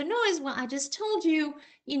H of the noise? Well, I just told you,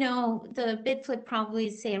 you know, the bit flip probably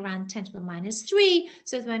is, say, around 10 to the -3.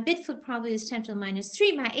 So if my bit flip probably is 10 to the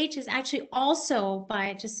 -3, my H is actually also,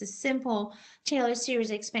 by just a simple Taylor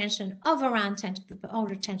series expansion, of around 10 to the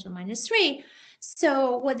order 10 to the -3.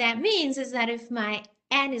 So what that means is that if my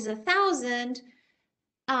N is 1,000,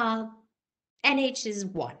 NH is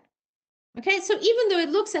 1. Okay, so even though it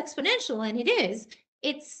looks exponential, and it is,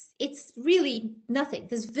 it's really nothing.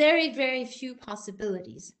 There's very, very few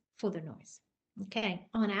possibilities for the noise, okay,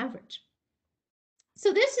 on average.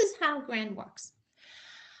 So this is how Grant works.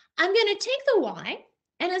 I'm going to take the Y,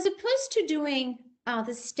 and as opposed to doing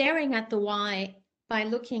the staring at the Y by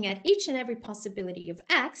looking at each and every possibility of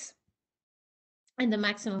X and the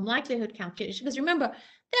maximum likelihood calculation, because remember,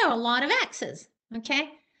 there are a lot of X's,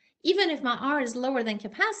 okay? Even if my R is lower than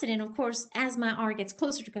capacity, and of course, as my R gets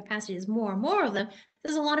closer to capacity, there's more and more of them,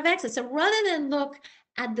 there's a lot of X's. So rather than look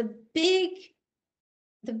at the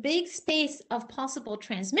big space of possible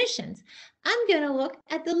transmissions, I'm going to look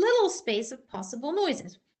at the little space of possible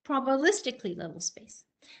noises, probabilistically little space.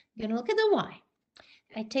 I'm going to look at the Y.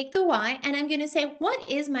 I take the Y and I'm going to say, what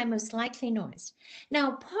is my most likely noise?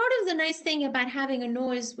 Now, part of the nice thing about having a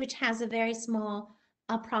noise which has a very small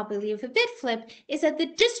probability of a bit flip is that the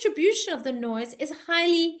distribution of the noise is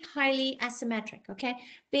highly asymmetric, okay?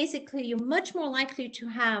 Basically, you're much more likely to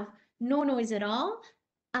have no noise at all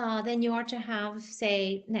than you are to have,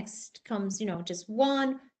 say, next comes, you know, just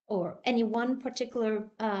one or any one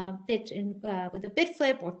particular bit with a bit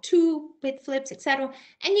flip, or 2 bit flips, etc.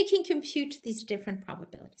 And you can compute these different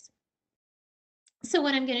probabilities. So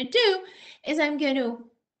what I'm going to do is I'm going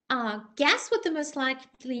to guess what the most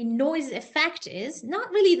likely noise effect is,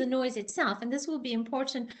 not really the noise itself. And this will be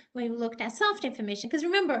important when we looked at soft information, because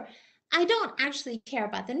remember, I don't actually care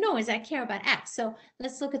about the noise, I care about X. So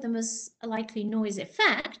let's look at the most likely noise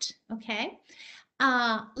effect, okay?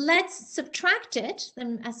 Let's subtract it.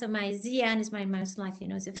 So my Zn is my most likely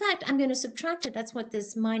noise effect. I'm going to subtract it. That's what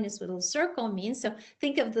this minus with a little circle means. So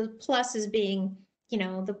think of the plus as being, you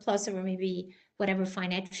know, the plus over maybe whatever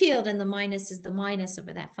finite field, and the minus is the minus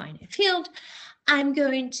over that finite field. I'm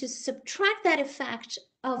going to subtract that effect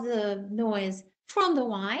of the noise from the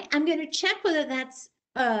Y. I'm going to check whether that's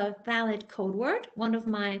a valid code word, one of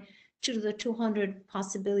my 2 to the 200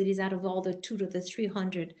 possibilities out of all the 2 to the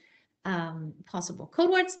 300 possible code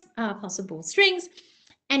words, possible strings.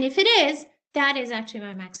 And if it is, that is actually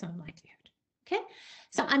my maximum likelihood. Okay,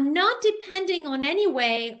 so I'm not depending on any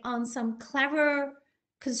way on some clever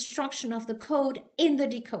construction of the code in the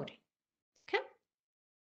decoding. Okay,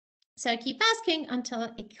 so I keep asking until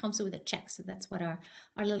it comes with a check. So that's what our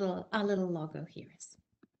little logo here is.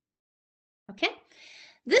 Okay,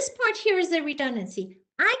 this part here is the redundancy.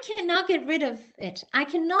 I cannot get rid of it. I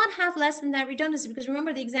cannot have less than that redundancy, because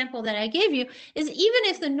remember the example that I gave you is even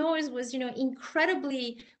if the noise was, you know,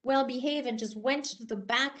 incredibly well behaved and just went to the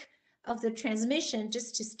back of the transmission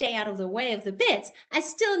just to stay out of the way of the bits, I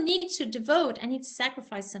still need to devote, I need to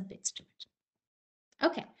sacrifice some bits to it.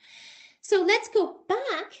 Okay, So let's go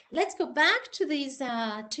back. Let's go back to these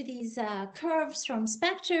curves from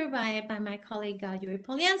Spectre by my colleague Yuri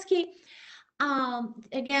Polyansky.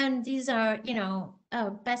 Again, these are, you know,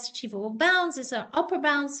 best achievable bounds. These are upper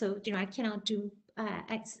bounds. So, you know, I cannot do,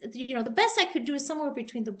 you know, the best I could do is somewhere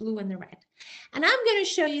between the blue and the red. And I'm going to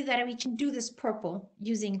show you that we can do this purple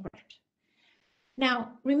using grand.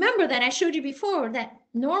 Now, remember that I showed you before that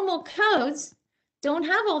normal codes don't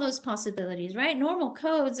have all those possibilities, right? Normal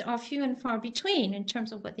codes are few and far between in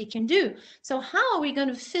terms of what they can do. So how are we going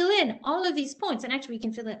to fill in all of these points? And actually, we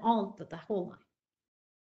can fill in all the whole line.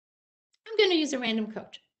 I'm going to use a random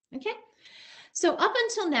code, okay? So up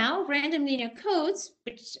until now, random linear codes,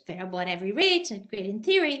 which variable at every rate and great in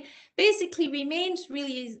theory, basically remained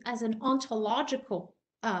really as an ontological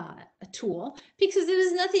a tool, because there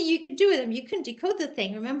was nothing you could do with them. You couldn't decode the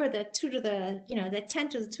thing. Remember the 2 to the, you know, the 10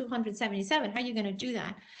 to the 277. How are you going to do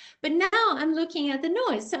that? But now I'm looking at the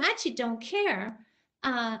noise, so I actually don't care.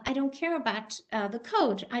 I don't care about the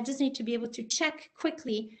code. I just need to be able to check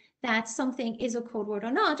quickly that something is a code word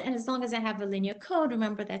or not. And as long as I have a linear code,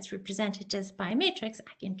 remember that's represented just by a matrix,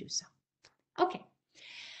 I can do so. Okay.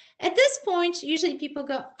 At this point, usually people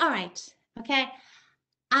go, all right, okay,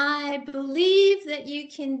 I believe that you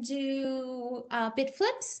can do bit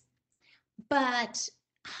flips, but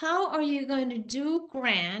how are you going to do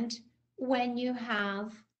grand when you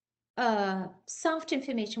have soft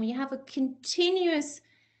information, when you have a continuous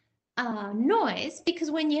noise? Because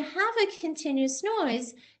when you have a continuous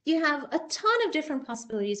noise, you have a ton of different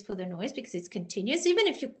possibilities for the noise because it's continuous. Even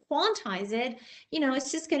if you quantize it, you know,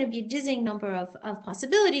 it's just going to be a dizzying number of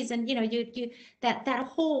possibilities. And, you know,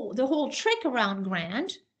 the whole trick around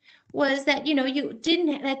grand was that, you know, you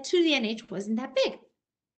didn't, that 2 to the NH wasn't that big.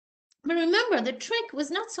 But remember, the trick was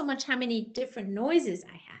not so much how many different noises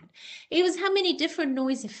I had. It was how many different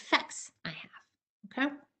noise effects I have,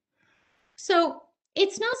 okay? So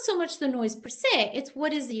it's not so much the noise per se, it's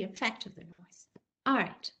what is the effect of the noise. All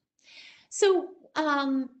right. So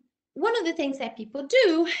one of the things that people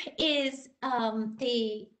do is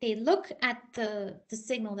they look at the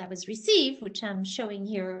signal that was received, which I'm showing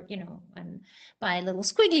here, you know, by a little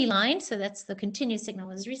squiggly line. So that's the continuous signal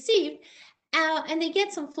was received. And they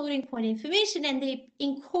get some floating point information and they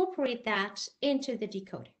incorporate that into the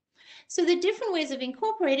decoding. So the different ways of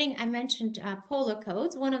incorporating, I mentioned polar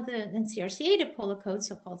codes. One of the CRCA polar codes,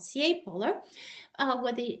 so-called CA polar.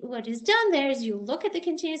 What is done there is you look at the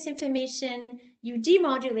continuous information, you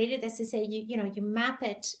demodulate it, that's to say you map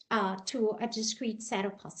it to a discrete set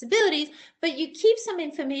of possibilities, but you keep some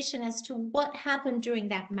information as to what happened during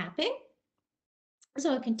that mapping.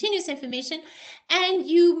 So continuous information, and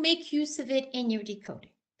you make use of it in your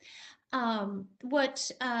decoding. What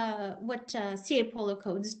CA polar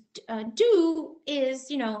codes do is,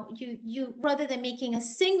 you rather than making a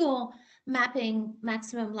single mapping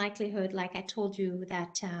maximum likelihood, like I told you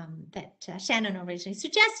that Shannon originally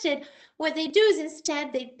suggested, what they do is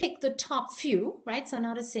instead they pick the top few, right? So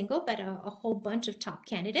not a single, but a whole bunch of top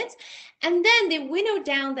candidates. And then they winnow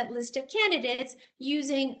down that list of candidates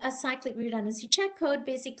using a cyclic redundancy check code,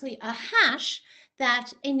 basically a hash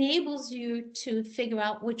that enables you to figure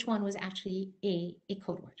out which one was actually a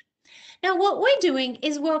code word. Now, what we're doing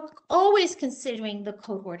is we're always considering the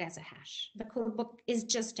code word as a hash. The code book is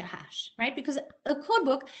just a hash, right? Because a code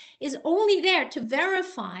book is only there to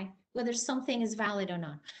verify whether something is valid or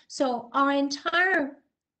not. So our entire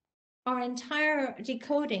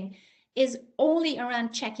decoding is only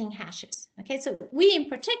around checking hashes. Okay, so we in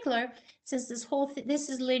particular, since this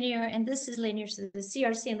is linear and this is linear, so the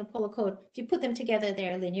CRC and the polar code, if you put them together,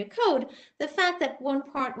 they're linear code. The fact that one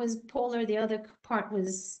part was polar, the other part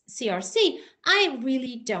was CRC, I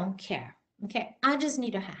really don't care. Okay, I just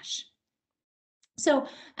need a hash. So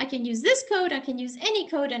I can use this code, I can use any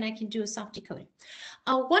code, and I can do a soft decoding.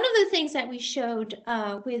 One of the things that we showed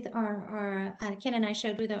with Ken and I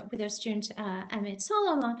showed with our student Amit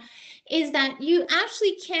Solomon is that you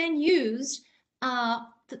actually can use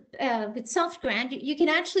with soft grand, you can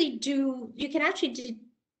actually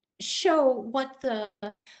show what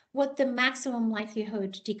the maximum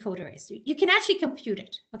likelihood decoder is. You can actually compute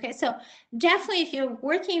it. Okay, so definitely if you're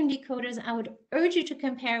working in decoders, I would urge you to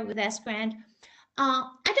compare it with sgrand. I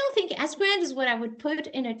don't think sgrand is what I would put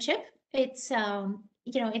in a chip. It's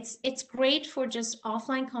it's great for just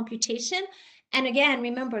offline computation. And again,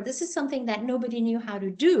 remember, this is something that nobody knew how to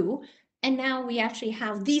do. And now we actually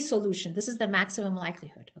have the solution. This is the maximum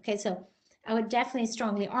likelihood. Okay, so I would definitely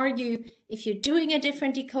strongly argue if you're doing a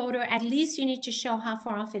different decoder, at least you need to show how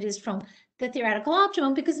far off it is from the theoretical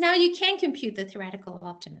optimum, because now you can compute the theoretical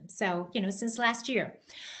optimum. So, since last year.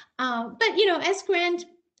 But, sgrand,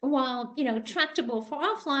 while, you know, tractable for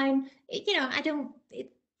offline,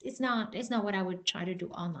 it's not what I would try to do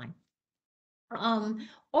online.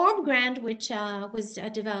 OrbGrand, which was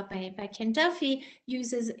developed by Ken Duffy,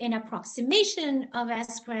 uses an approximation of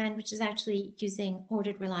SGRAND, which is actually using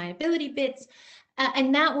ordered reliability bits,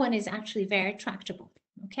 and that one is actually very tractable.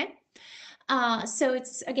 Okay, so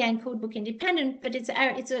it's again codebook independent, but it's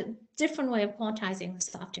a different way of quantizing the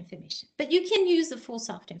soft information. But you can use the full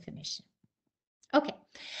soft information. Okay,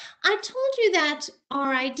 I told you that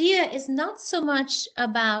our idea is not so much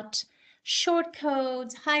about short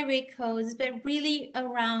codes, high rate codes, but really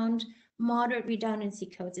around moderate redundancy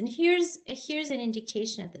codes. And here's an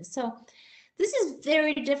indication of this. So this is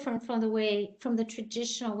very different from the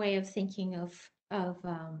traditional way of thinking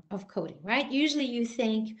of coding, right? Usually you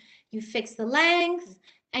think you fix the length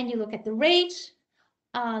and you look at the rate,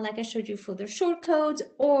 like I showed you for the short codes,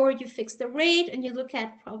 or you fix the rate and you look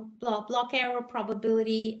at block error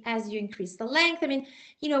probability as you increase the length. I mean,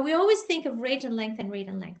 you know, we always think of rate and length and rate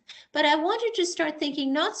and length, but I want you to start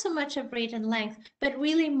thinking not so much of rate and length, but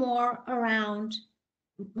really more around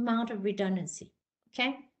amount of redundancy,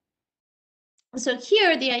 okay? So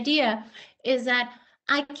here, the idea is that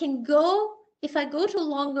I can go, if I go to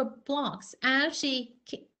longer blocks, I actually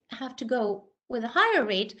have to go with a higher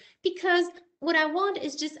rate, because what I want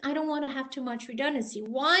is just, I don't want to have too much redundancy.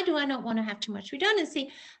 Why do I not want to have too much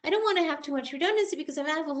redundancy? I don't want to have too much redundancy because if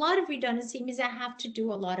I have a lot of redundancy, it means I have to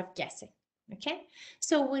do a lot of guessing. Okay,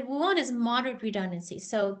 so what we want is moderate redundancy.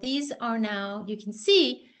 So these are now, you can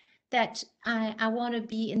see that I want to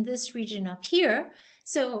be in this region up here.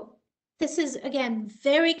 So this is, again,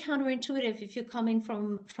 very counterintuitive if you're coming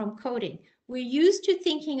from coding. We're used to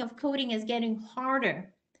thinking of coding as getting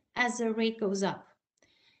harder as the rate goes up.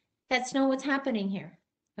 That's not what's happening here,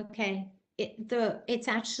 okay? It's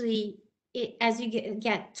actually, as you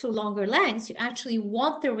get to longer lengths, you actually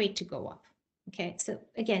want the rate to go up, okay? So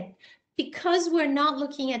again, because we're not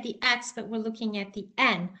looking at the X, but we're looking at the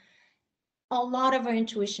N, a lot of our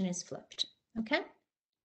intuition is flipped, okay?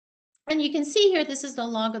 And you can see here, this is the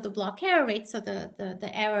log of the block error rate, so the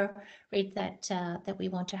error rate that we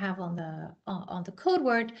want to have on the code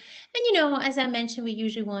word. And you know, as I mentioned, we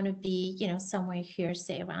usually want to be, you know, somewhere here,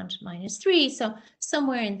 say around -3. So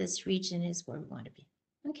somewhere in this region is where we want to be.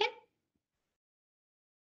 Okay.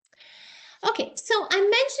 Okay, so I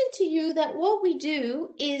mentioned to you that what we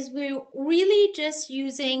do is we're really just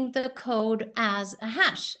using the code as a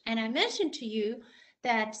hash. And I mentioned to you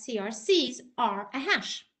that CRCs are a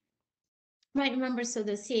hash. Right, remember, so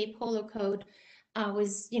the CA Polo code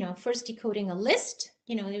was, you know, first decoding a list.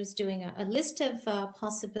 You know, it was doing a list of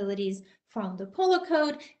possibilities from the Polo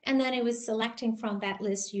code, and then it was selecting from that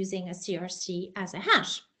list using a CRC as a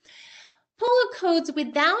hash. Polo codes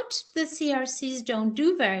without the CRCs don't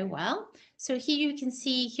do very well. So here you can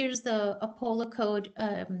see, here's a Polo code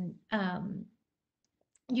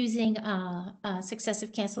using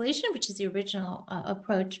successive cancellation, which is the original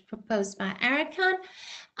approach proposed by Arakan.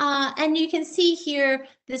 And you can see here,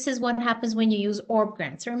 this is what happens when you use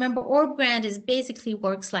OrbGrand. So remember, OrbGrand is basically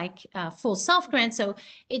works like full softGrand, so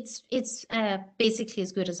it's basically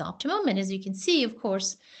as good as optimum. And as you can see, of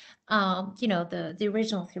course, you know, the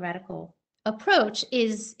original theoretical approach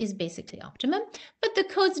is basically optimum, but the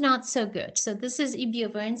code's not so good. So this is EB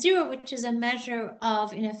over N0, which is a measure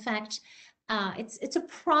of, in effect, it's a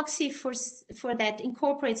proxy for that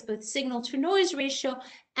incorporates both signal to noise ratio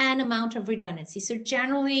and amount of redundancy. So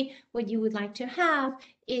generally, what you would like to have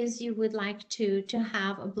is you would like to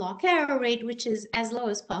have a block error rate which is as low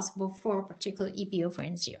as possible for a particular EB over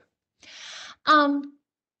N0.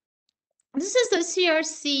 This is the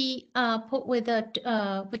CRC put with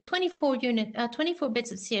 24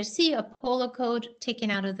 bits of CRC, a Polo code taken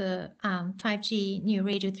out of the 5G New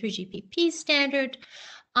Radio 3GPP standard.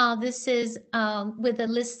 This is with a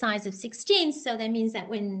list size of 16, so that means that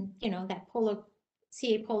when, you know, that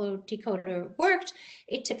CA Polo decoder worked,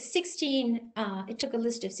 it took 16. It took a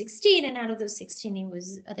list of 16, and out of those 16,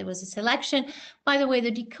 there was a selection. By the way, the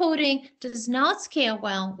decoding does not scale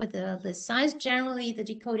well with the list size. Generally, the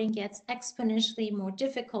decoding gets exponentially more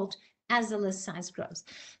difficult as the list size grows.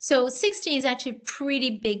 So 16 is actually a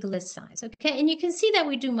pretty big list size. Okay, and you can see that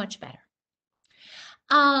we do much better.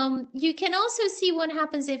 You can also see what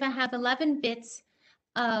happens if I have 11 bits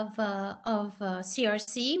of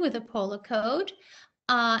CRC with a Polo code.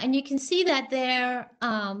 And you can see that there,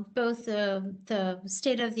 both the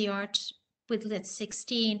state-of-the-art with lit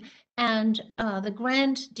 16 and the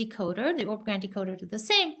Grand decoder, the OrbGrand decoder, do the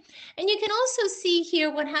same. And you can also see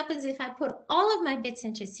here what happens if I put all of my bits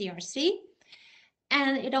into CRC,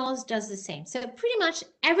 and it all does the same. So pretty much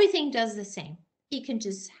everything does the same. You can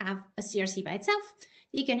just have a CRC by itself.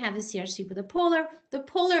 You can have a CRC with a polar. The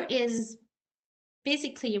polar is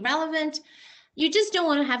basically irrelevant. You just don't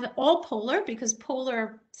want to have it all polar because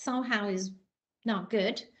polar somehow is not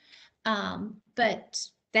good. But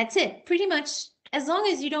that's it. Pretty much, as long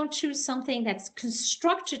as you don't choose something that's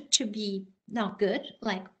constructed to be not good,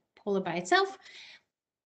 like polar by itself,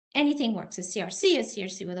 anything works. A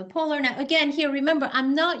CRC with a polar. Now, again, here, remember,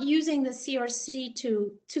 I'm not using the CRC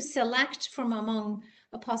to select from among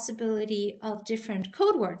a possibility of different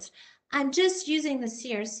code words. I'm just using the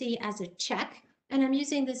CRC as a check, and I'm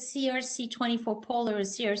using the CRC 24 polar or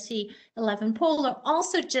CRC 11 polar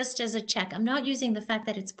also just as a check. I'm not using the fact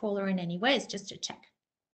that it's polar in any way. It's just a check.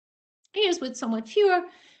 Here's with somewhat fewer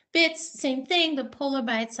bits, same thing. The polar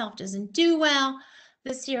by itself doesn't do well.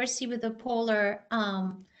 The CRC with the polar,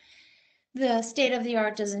 the state of the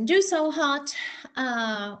art doesn't do so hot.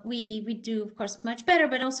 We do, of course, much better,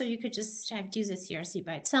 but also you could just have to use a CRC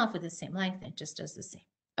by itself with the same length. It just does the same.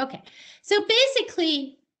 Okay, so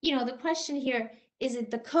basically, you know, the question here, is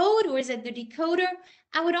it the code or is it the decoder?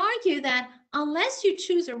 I would argue that unless you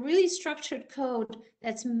choose a really structured code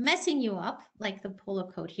that's messing you up, like the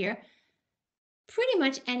polar code here, pretty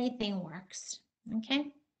much anything works,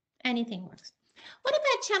 okay? Anything works. What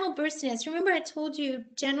about channel burstiness? Remember I told you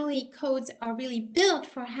generally codes are really built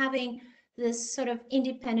for having this sort of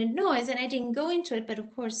independent noise, and I didn't go into it, but of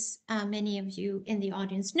course many of you in the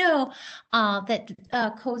audience know that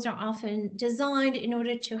codes are often designed in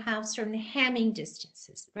order to have certain Hamming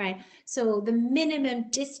distances, right? So the minimum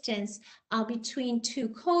distance between two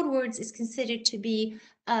code words is considered to be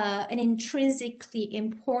an intrinsically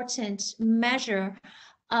important measure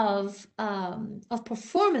of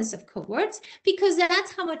performance of code words, because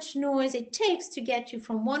that's how much noise it takes to get you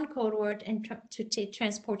from one code word and to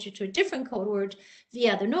transport you to a different code word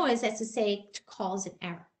via the noise, that's to say, to cause an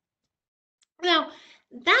error. Now,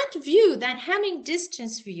 that view, that Hamming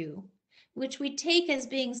distance view, which we take as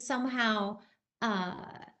being somehow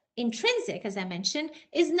intrinsic, as I mentioned,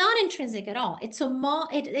 is not intrinsic at all.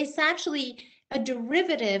 It's actually a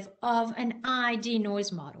derivative of an IEEE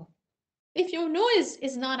noise model. If your noise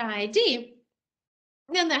is not IEEE,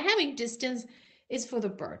 then the Hamming distance is for the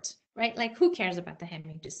birds, right? Like, who cares about the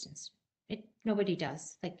Hamming distance? Nobody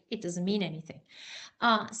does. Like, it doesn't mean anything.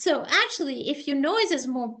 So actually, if your noise is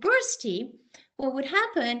more bursty, what would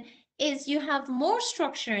happen is you have more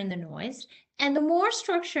structure in the noise, and the more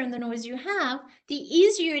structure in the noise you have, the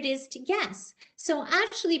easier it is to guess. So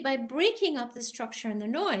actually, by breaking up the structure in the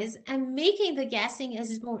noise and making the guessing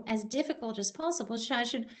as difficult as possible, so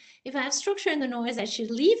if I have structure in the noise, I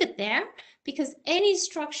should leave it there, because any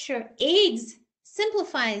structure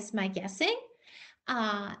simplifies my guessing,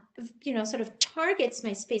 you know, sort of targets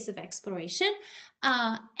my space of exploration,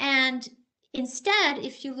 and instead,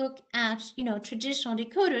 if you look at, you know, traditional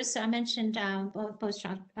decoders, so I mentioned both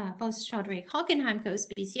Sheldrake-Hockenheim codes,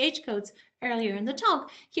 BCH codes, earlier in the talk.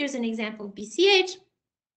 Here's an example of BCH.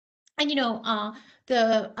 And, you know,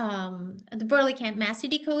 the Berlekamp-Massey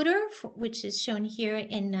decoder, which is shown here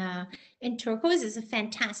in turquoise, is a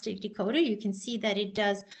fantastic decoder. You can see that it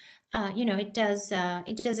does, you know, it does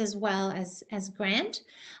as well as Grant.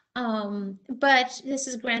 But this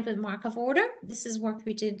is Grant with Markov order. This is work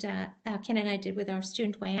we did, Ken and I did with our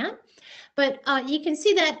student Wayan. But you can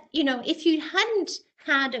see that, you know, if you hadn't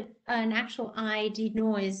had an actual IEEE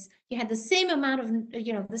noise, you had the same amount of,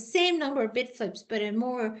 you know, the same number of bit flips, but a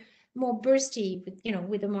more bursty, you know,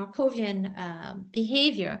 with a Markovian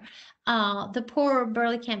behavior, the poor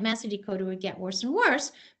Berlekamp-Massey decoder would get worse and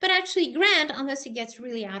worse. But actually Grant, unless it gets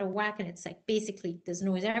really out of whack and it's like basically there's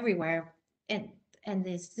noise everywhere, and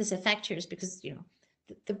this affects yours because, you know,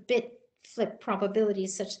 the bit flip probability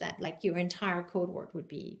is such that like your entire code word would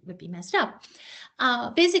be messed up.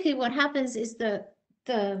 Basically, what happens is the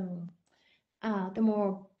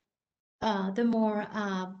more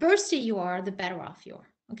bursty you are, the better off you are.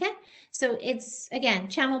 Okay, so it's, again,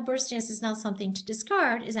 channel burstiness is not something to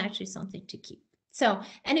discard; is actually something to keep. So,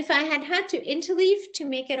 and if I had to interleave to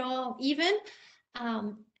make it all even,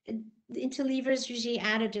 the interleavers usually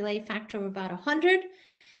add a delay factor of about 100.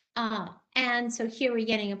 And so here we're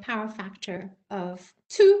getting a power factor of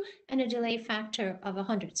 2 and a delay factor of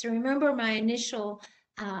 100. So remember my initial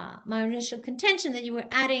contention that you were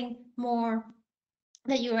adding more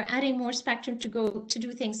spectrum to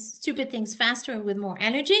do things, stupid things faster with more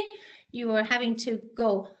energy. You are having to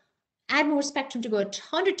add more spectrum to go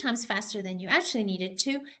 100 times faster than you actually needed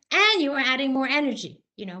to, and you are adding more energy,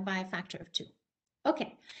 you know, by a factor of 2.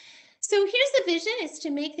 Okay. So here's the vision, is to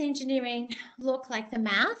make the engineering look like the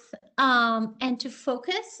math, and to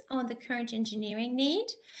focus on the current engineering need.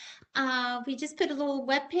 We just put a little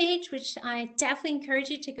web page, which I definitely encourage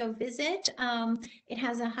you to go visit. It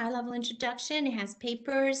has a high-level introduction. It has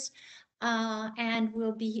papers, and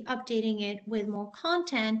we'll be updating it with more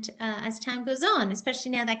content as time goes on,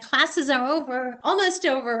 especially now that classes are over, almost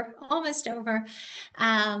over, almost over.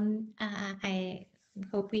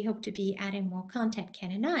 We hope to be adding more content,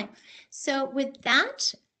 Ken and I. So with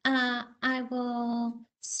that, I will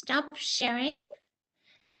stop sharing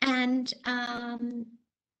and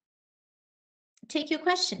take your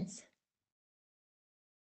questions.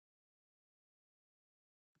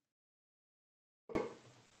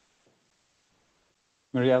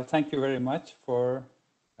 Muriel, thank you very much for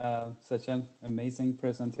such an amazing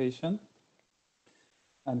presentation.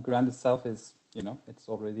 And Grand itself is, it's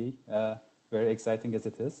already very exciting as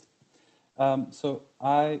it is. So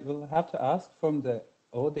I will have to ask from the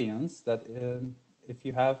audience that if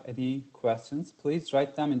you have any questions, please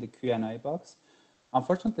write them in the Q&A box.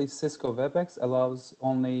 Unfortunately, Cisco WebEx allows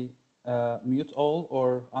only mute all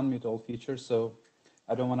or unmute all features, so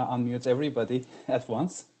I don't want to unmute everybody at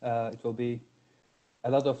once. It will be a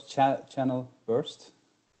lot of channel burst.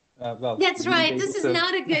 Well, that's right. This is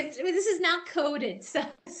not a good. This is not coded, so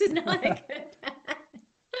this is not a good.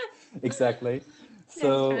 Exactly.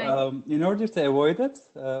 So right. in order to avoid it,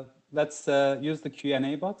 let's use the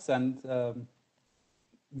Q&A box, and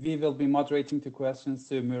we will be moderating the questions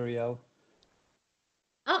to Muriel.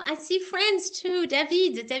 Oh, I see friends too.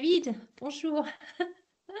 David, bonjour.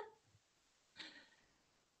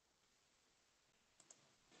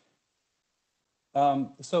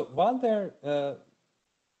 So while they're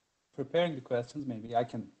preparing the questions, maybe I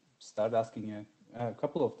can start asking you a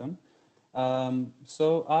couple of them.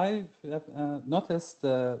 So I have noticed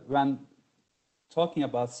when talking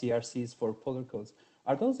about CRCs for polar codes,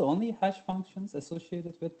 are those the only hash functions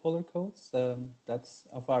associated with polar codes that's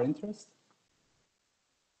of our interest?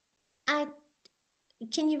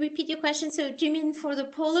 Can you repeat your question? So do you mean for the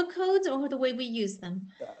polar codes or the way we use them?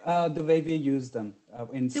 The way we use them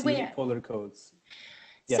in C polar codes.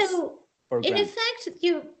 Yes, so in effect,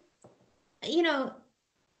 you know,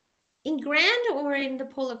 in Grand or in the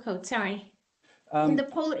polar code? Sorry, in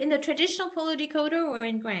the traditional polar decoder or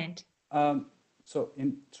in Grand? So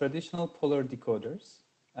in traditional polar decoders,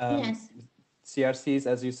 yes, CRCs,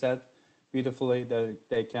 as you said beautifully,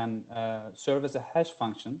 they can serve as a hash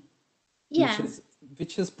function,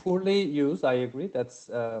 which is poorly used. I agree. That's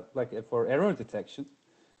like for error detection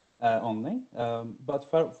only. But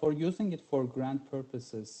for using it for Grand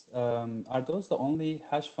purposes, are those the only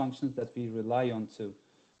hash functions that we rely on to?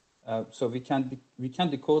 So we can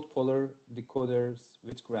decode polar decoders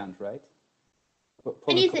with Grand, right?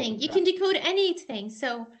 Anything. You can decode anything.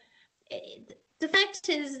 So the fact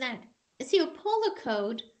is that, see, a polar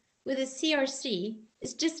code with a CRC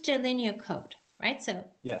is just a linear code, right? So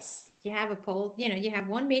yes, you have a pole, you have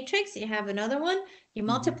one matrix, you have another one, you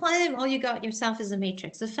multiply them, all you got yourself is a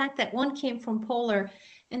matrix. The fact that one came from polar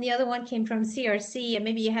and the other one came from CRC, and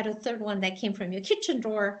maybe you had a third one that came from your kitchen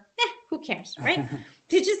drawer, who cares, right?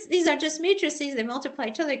 These are just matrices, they multiply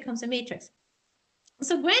each other, it becomes a matrix.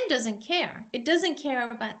 So Grand doesn't care. It doesn't care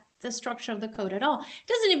about the structure of the code at all. It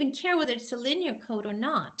doesn't even care whether it's a linear code or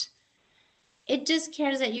not. It just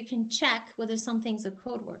cares that you can check whether something's a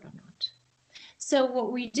code word or not. So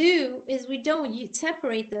what we do is we don't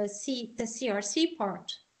separate the CRC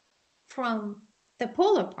part from the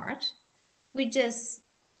polar part. We just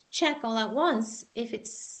check all at once if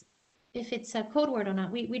it's a code word or not.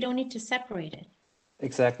 We don't need to separate it.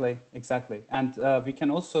 Exactly. And we can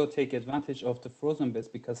also take advantage of the frozen bits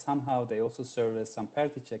because somehow they also serve as some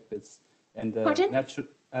parity check bits and natural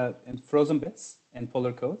and frozen bits in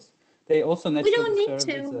polar codes. They also naturally we don't need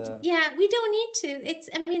to. We don't need to. It's,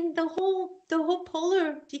 I mean, the whole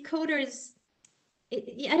polar decoder is.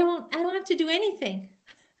 I don't have to do anything.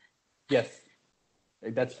 Yes,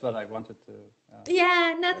 that's what I wanted to.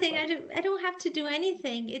 Nothing. I don't have to do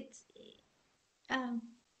anything.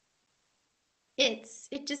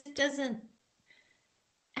 It just doesn't.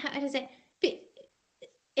 How does it?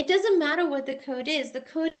 It doesn't matter what the code is. The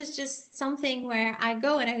code is just something where I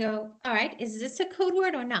go, all right, is this a code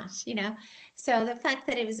word or not? So the fact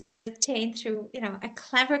that it was obtained through, a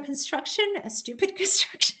clever construction, a stupid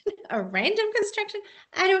construction, a random construction,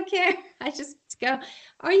 I don't care. I just go,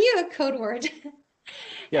 are you a code word?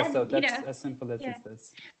 Yeah, so that's as simple as it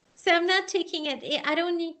is. So I'm not taking it. I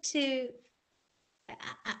don't need to.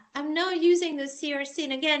 I'm not using the CRC,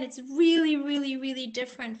 and again, it's really, really, really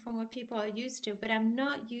different from what people are used to, but I'm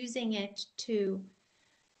not using it to,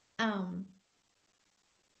 I'm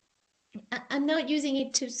not using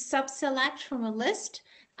it to sub-select from a list.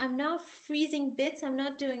 I'm not freezing bits. I'm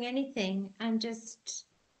not doing anything. I'm just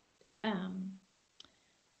I'm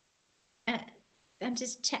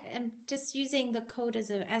just using the code as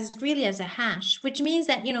a hash, which means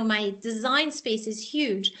that, you know, my design space is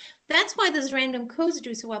huge. That's why those random codes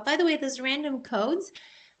do so well. By the way, those random codes,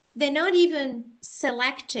 they're not even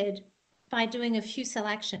selected by doing a few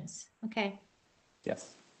selections, okay?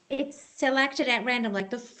 Yes. It's selected at random, like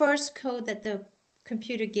the first code that the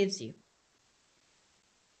computer gives you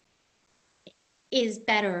is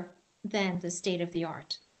better than the state of the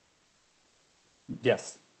art.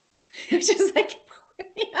 Yes. It's just like,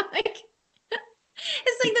 you know, like,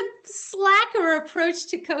 it's like the slacker approach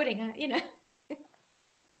to coding, you know,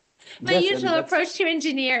 my Yes, usual approach to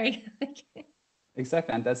engineering.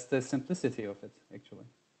 Exactly, and that's the simplicity of it, actually.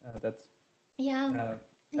 That Yeah.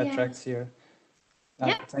 attracts here.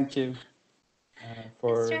 Yeah. Thank you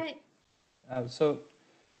for. That's right. So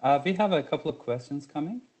we have a couple of questions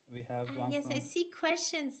coming. We have one yes, from. I see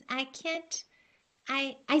questions. I can't.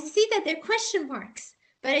 I see that they're question marks,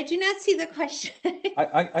 but I do not see the question.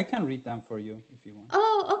 I can read them for you if you want.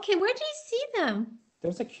 Oh, okay. Where do you see them?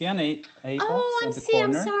 There's a Q&A box Oh, at the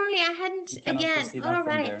I'm corner. sorry. I hadn't. You can also Again. see them All from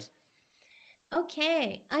right. there.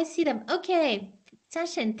 Okay, I see them. Okay,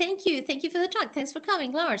 Session, thank you. Thank you for the talk. Thanks for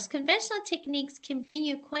coming. Lars, conventional techniques can bring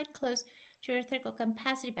you quite close to your theoretical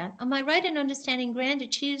capacity bound. Am I right in understanding Grand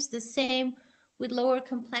achieves the same with lower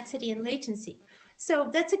complexity and latency? So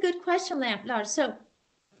that's a good question, Lars. So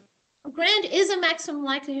Grand is a maximum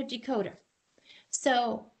likelihood decoder.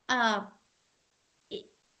 So,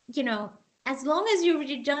 you know, as long as your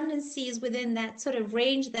redundancy is within that sort of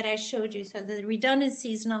range that I showed you, so the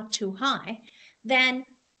redundancy is not too high, then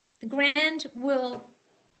the Grand will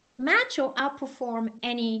match or outperform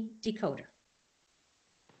any decoder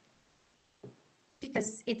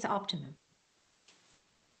because it's optimum.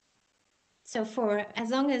 So for as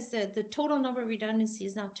long as the total number of redundancy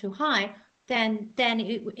is not too high, then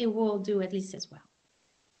it will do at least as well.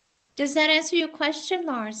 Does that answer your question,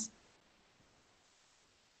 Lars?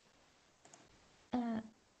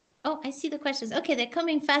 Oh, I see the questions. Okay, they're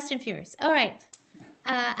coming fast and furious. All right.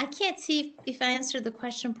 I can't see if I answered the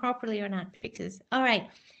question properly or not because, all right.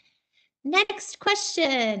 Next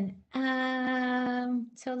question.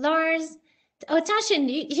 So Lars, Tashin,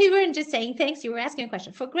 you weren't just saying thanks, you were asking a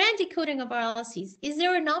question. For grand decoding of RLCs, is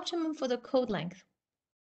there an optimum for the code length?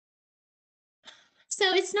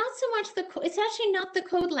 So it's not so much it's actually not the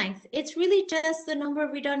code length. It's really just the number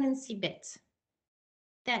of redundancy bits.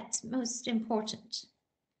 That's most important.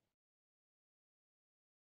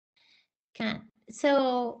 Okay.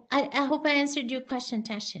 So I hope I answered your question,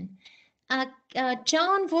 Tashin.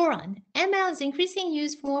 John Voron, ML is increasing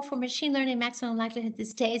use more for machine learning maximum likelihood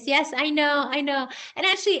these days. Yes, I know. And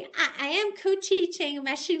actually, I am co-teaching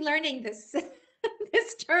machine learning this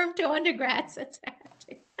this term to undergrads.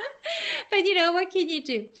 But you know, what can you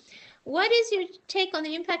do? What is your take on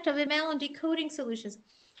the impact of ML on decoding solutions?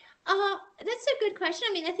 That's a good question.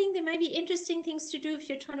 I mean, I think there might be interesting things to do if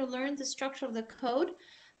you're trying to learn the structure of the code,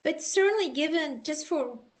 but certainly given just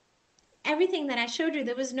for everything that I showed you,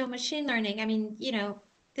 there was no machine learning. I mean, you know,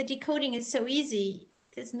 the decoding is so easy.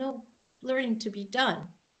 There's no learning to be done.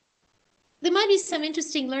 There might be some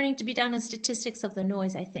interesting learning to be done in statistics of the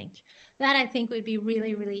noise, I think. That I think would be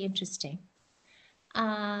really, really interesting.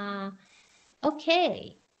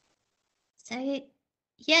 Okay. Syed.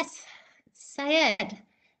 Yes, Syed.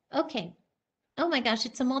 Okay. Oh my gosh,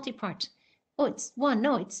 it's a multi-part. Oh, it's one.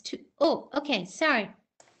 No, it's two. Oh, okay. Sorry.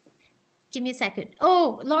 Give me a second.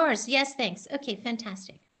 Oh, Lars. Yes, thanks. Okay,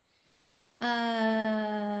 fantastic.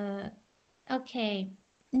 Okay.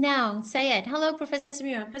 Now, Syed. Hello, Professor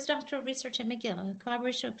Muir. Postdoctoral research at McGill.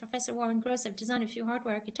 Collaboration with Professor Warren Gross. I've designed a few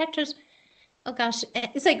hardware architectures. Oh gosh,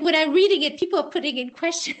 it's like when I'm reading it, people are putting in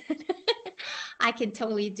questions. I can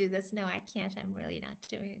totally do this. No, I can't. I'm really not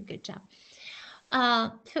doing a good job.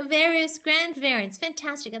 For various Grand variants,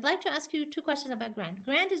 fantastic. I'd like to ask you two questions about Grand.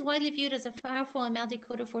 Grand is widely viewed as a powerful ML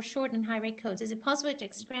decoder for short and high rate codes. Is it possible to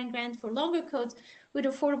expand Grand for longer codes with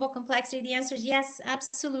affordable complexity? The answer is yes,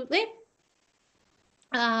 absolutely.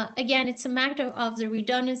 Again, it's a matter of the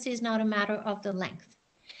redundancy, is not a matter of the length.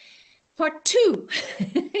 Part two.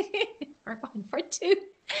 Part two.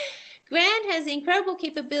 Grand has the incredible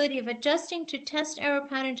capability of adjusting to test error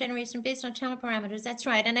pattern generation based on channel parameters. That's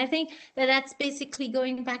right. And I think that that's basically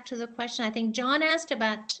going back to the question I think John asked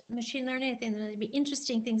about machine learning. I think there'll be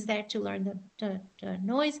interesting things there to learn the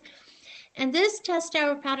noise. And this test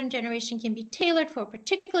error pattern generation can be tailored for a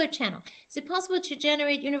particular channel. Is it possible to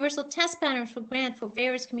generate universal test patterns for Grand for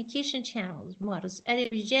various communication channels, models,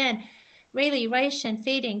 Eddy-Gen, Rayleigh, Reich, and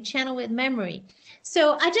fading, channel with memory?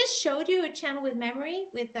 So I just showed you a channel with memory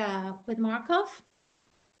with Markov.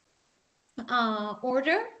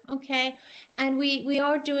 order, okay? And we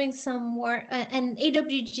are doing some work, and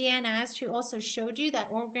AWGN, I actually also showed you that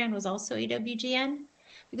ORGAN was also AWGN,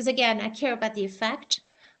 because again, I care about the effect.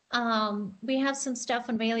 We have some stuff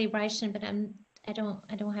on variation, but I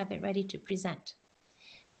don't have it ready to present.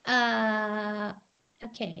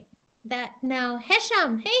 Okay, that now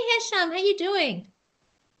Hesham, hey Hesham, how you doing?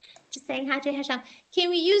 Just saying hi to Hesham. Can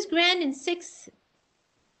we use grand in 6H?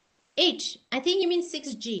 I think you mean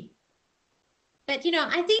 6G. But you know,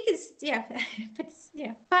 I think it's but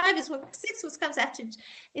yeah, 5 is what 6 what comes after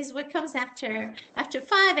is what comes after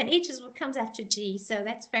 5, and H is what comes after G. So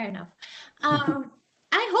that's fair enough.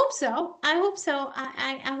 I hope so. I hope so.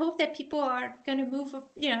 I hope that people are going to move,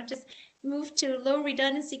 you know, just move to low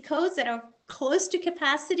redundancy codes that are close to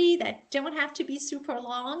capacity, that don't have to be super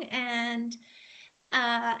long, and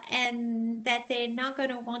that they're not going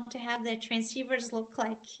to want to have their transceivers look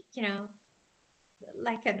like, you know,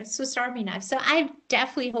 like a Swiss Army knife. So I'm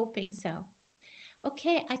definitely hoping so.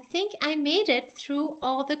 Okay, I think I made it through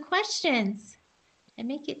all the questions. I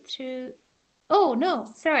make it through. Oh, no,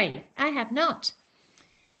 sorry, I have not.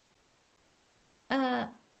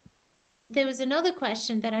 There was another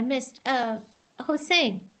question that I missed.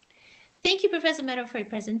 Hossein, thank you, Professor Meadow, for your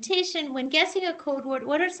presentation. When guessing a code word,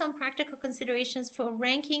 what are some practical considerations for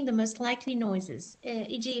ranking the most likely noises,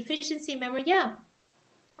 e.g. efficiency, memory? Yeah,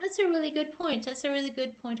 that's a really good point. That's a really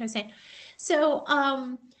good point, Hossein. So,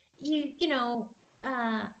 you know,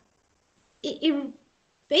 it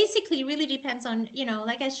basically really depends on, you know,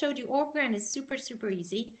 like I showed you, ORGAN is super, super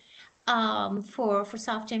easy for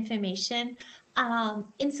soft information.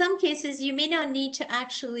 In some cases, you may not need to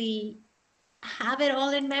actually have it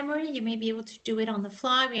all in memory. You may be able to do it on the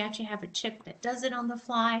fly. We actually have a chip that does it on the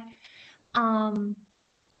fly. And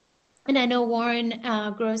I know Warren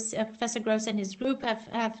Gross, Professor Gross and his group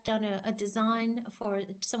have done a design for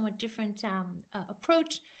a somewhat different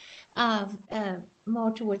approach,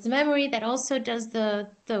 more towards memory, that also does the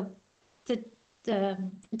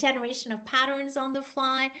generation of patterns on the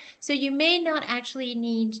fly. So you may not actually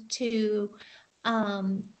need to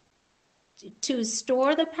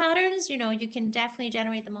store the patterns. You know, you can definitely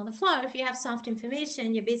generate them on the fly. If you have soft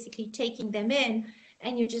information, you're basically taking them in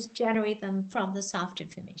and you just generate them from the soft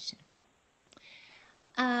information.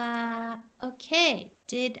 Okay,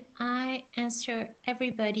 did I answer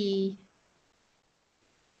everybody?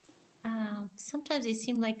 Sometimes they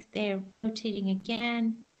seem like they're rotating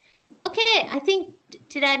again. Okay, I think,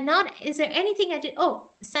 did I not? Is there anything I did? Oh,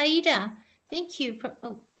 Saida, thank you.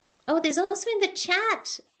 Oh, there's also in the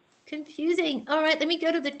chat. Confusing. All right, let me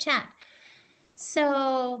go to the chat.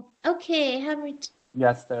 So, okay, how many?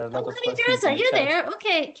 Yes, there are a lot of questions. Teresa, you're there.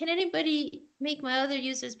 Okay, can anybody make my other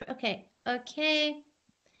users? Okay, okay.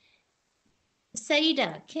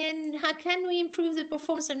 Saida, how can we improve the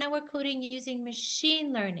performance of network coding using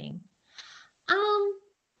machine learning?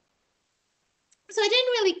 So I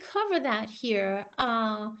didn't really cover that here,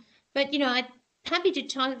 but you know, I'm happy to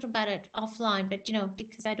talk about it offline. But you know,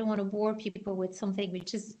 because I don't want to bore people with something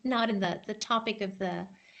which is not in the topic of the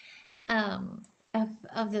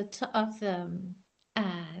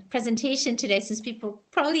presentation today, since people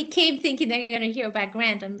probably came thinking they're going to hear about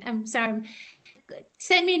Grant. I'm sorry.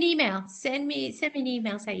 Send me an email. Send me an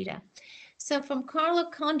email, Saida. So from Carlo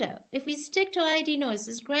Condo, if we stick to ID noise,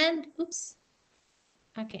 does Grant, oops.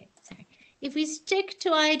 Okay, sorry. If we stick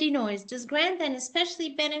to ID noise, does Grant then especially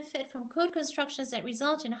benefit from code constructions that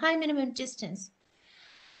result in high minimum distance?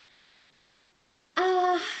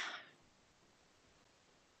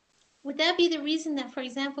 Would that be the reason that, for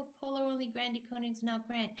example, polar-only Grant decoding is not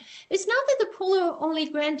Grant? It's not that the polar-only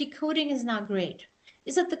Grant decoding is not great.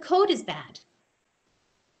 It's that the code is bad.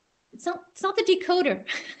 It's not the decoder.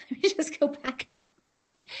 Let me just go back.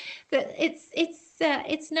 It's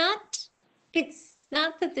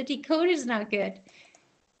not that the decoder is not good.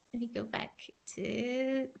 Let me go back to,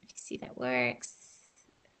 let me see if that works.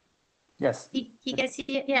 Yes. You guys see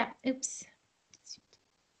it? Yeah. Oops.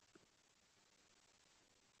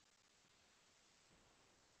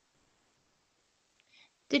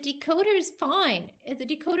 The decoder is fine. The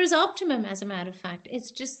decoder is optimum, as a matter of fact.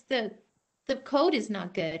 It's just the code is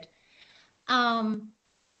not good. And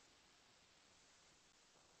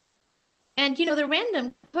you know, the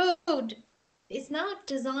random code is not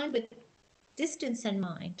designed with distance in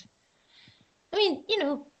mind. I mean, you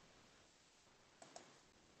know,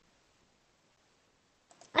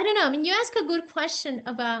 I don't know. I mean, you ask a good question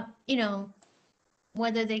about, you know,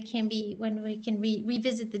 whether they can be, when we can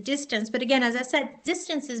revisit the distance. But again, as I said,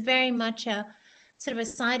 distance is very much a sort of a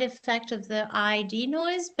side effect of the ID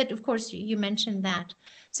noise. But of course, you mentioned that.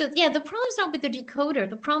 So yeah, the problem is not with the decoder.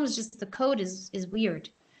 The problem is just the code is weird.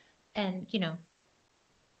 and, you know,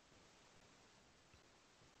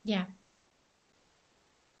 yeah.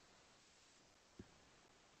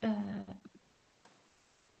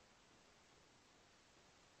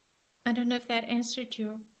 I don't know if that answered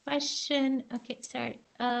your question. Okay, sorry.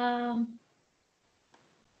 So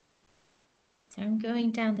I'm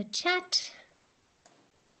going down the chat.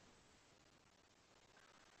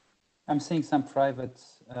 I'm seeing some private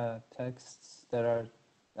texts that are,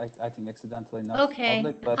 I think, accidentally not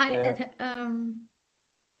public, but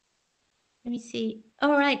let me see.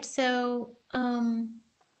 All right, so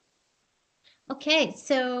okay,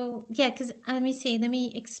 so yeah, because let me see. Let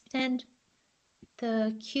me expand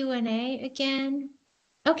the Q&A again.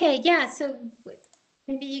 Okay, yeah, so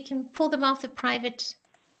maybe you can pull them off the private.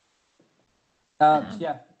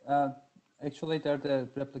 Yeah, actually, they're the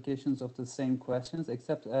replications of the same questions,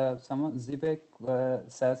 except someone, Zibek,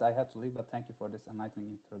 says, I have to leave, but thank you for this enlightening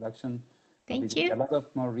introduction. Thank We you. did a lot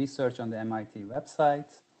of more research on the MIT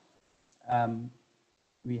website.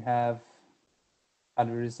 We have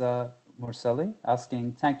Aliriza Mursali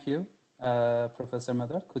asking, thank you, Professor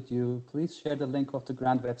Madar. Could you please share the link of the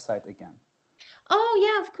grant website again? Oh,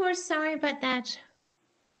 yeah, of course. Sorry about that.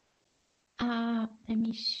 Let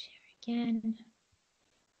me share again.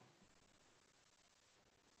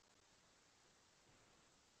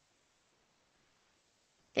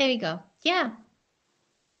 There we go. Yeah.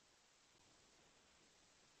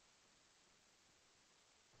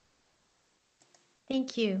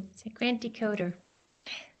 Thank you. It's a grant decoder.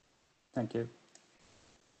 Thank you.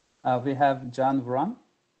 We have John Vron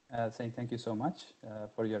saying thank you so much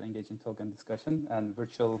for your engaging talk and discussion and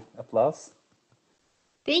virtual applause.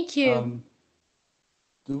 Thank you.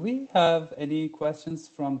 Do we have any questions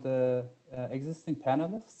from the existing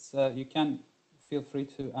panelists? You can feel free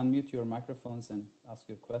to unmute your microphones and ask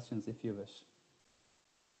your questions if you wish.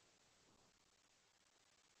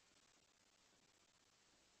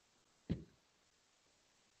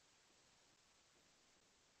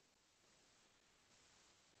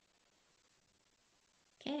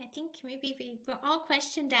 Okay, I think maybe we're all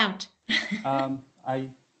questioned out. I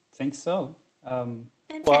think so.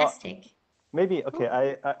 Fantastic. Well, maybe,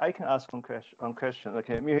 okay, I can ask one question.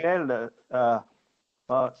 Okay, Muriel,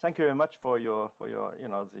 thank you very much for your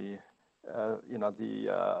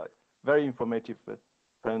very informative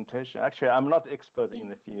presentation. Actually, I'm not expert in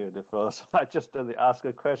the field, so I just ask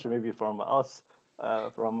a question maybe from us,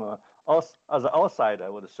 as an outsider, I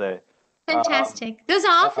would say. Fantastic. Those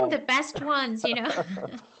are often the best ones, you know.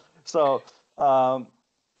 So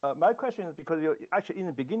my question is, because you actually in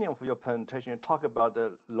the beginning of your presentation, you talk about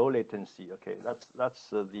the low latency. Okay, that's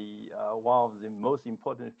the one of the most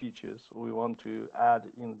important features we want to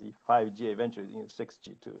add in the 5G, eventually in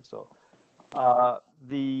 6G too. So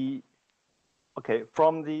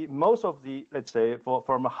from the most of the, let's say,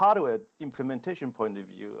 from a hardware implementation point of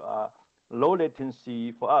view, low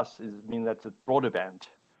latency for us means that's a broadband,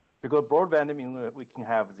 because broadband means we can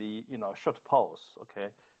have the short pulse. Okay.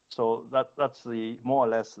 So that's the more or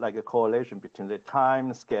less like a correlation between the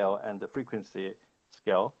time scale and the frequency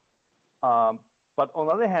scale. But on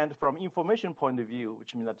the other hand, from information point of view,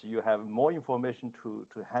 which means that you have more information to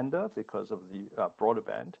handle because of the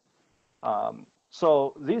broadband.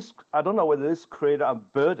 So this, I don't know whether this creates a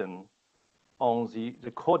burden on the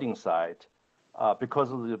coding side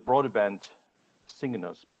because of the broadband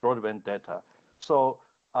signals, broadband data. So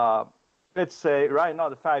let's say right now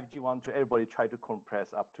the 5G want to everybody try to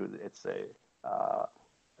compress up to, let's say,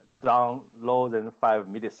 down lower than 5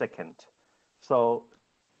 milliseconds. So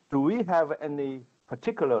do we have any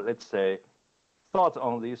particular, let's say, thoughts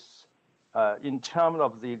on this in terms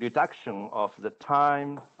of the reduction of the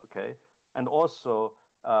time, okay, and also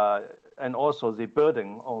the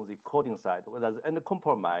burden on the coding side, whether there's any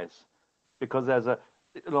compromise, because there's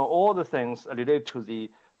all the things related to the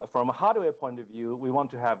from a hardware point of view, we want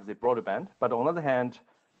to have the broadband, but on the other hand,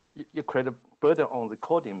 you create a burden on the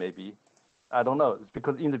coding maybe. I don't know,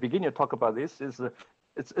 because in the beginning you talk about this, it's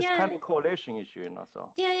kind of a correlation issue,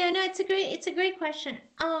 so. Yeah, no, it's a great question.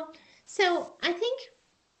 So I think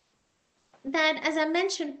that, as I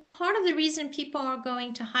mentioned, part of the reason people are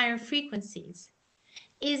going to higher frequencies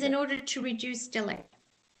is in order to reduce delay.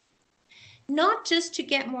 Not just to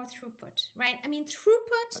get more throughput, right? I mean,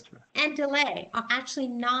 throughput and delay are actually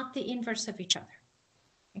not the inverse of each other.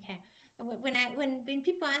 Okay. When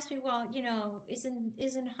people ask me, well,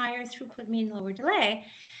 isn't higher throughput mean lower delay?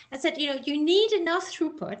 I said, you need enough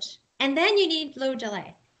throughput and then you need low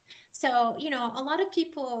delay. So, a lot of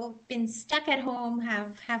people have been stuck at home,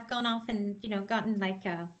 have gone off and, gotten like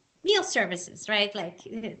meal services, right? Like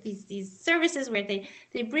these services where they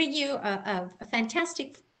bring you a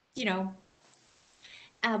fantastic,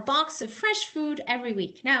 a box of fresh food every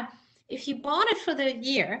week. Now, if you bought it for the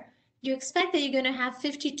year, you expect that you're going to have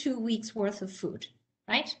 52 weeks worth of food,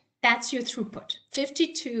 right? That's your throughput,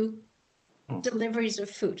 52 deliveries of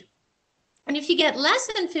food. And if you get less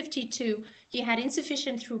than 52, you had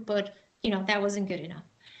insufficient throughput, that wasn't good enough.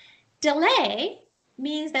 Delay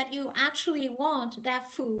means that you actually want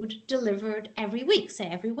that food delivered every week, say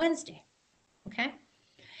every Wednesday, okay?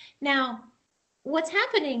 Now, what's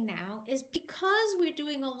happening now is because we're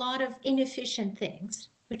doing a lot of inefficient things,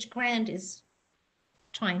 which Grant is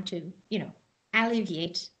trying to,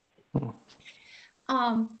 alleviate.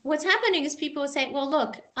 What's happening is people say, well,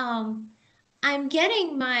 look, I'm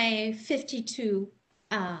getting my 52,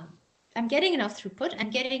 I'm getting enough throughput. I'm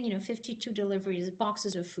getting, 52 deliveries,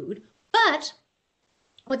 boxes of food. But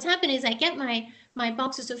what's happened is I get my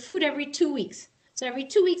boxes of food every 2 weeks. So every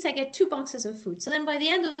 2 weeks, I get 2 boxes of food. So then by the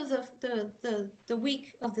end of the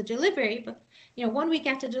week of the delivery, but 1 week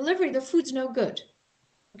after delivery, the food's no good.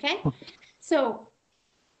 Okay? So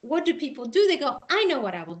what do people do? They go, I know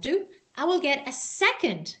what I will do. I will get a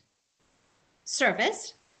second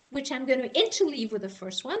service, which I'm going to interleave with the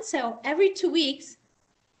first one. So every 2 weeks,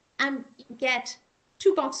 I get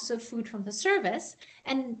 2 boxes of food from the service,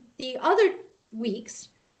 and the other weeks,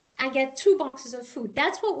 I get 2 boxes of food.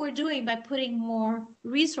 That's what we're doing by putting more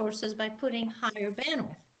resources, by putting higher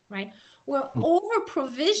bandwidth, right? We're over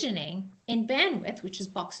provisioning in bandwidth, which is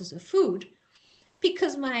boxes of food,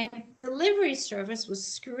 because my delivery service was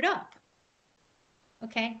screwed up,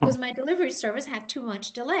 okay? Because my delivery service had too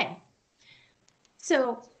much delay.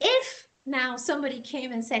 So if now somebody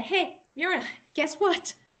came and said, hey, Mira, guess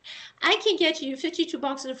what? I can get you 52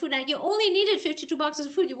 boxes of food. Now, you only needed 52 boxes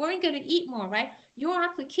of food. You weren't going to eat more, right? Your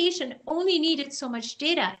application only needed so much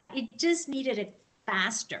data. It just needed it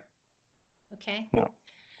faster, okay? Yeah.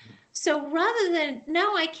 So rather than,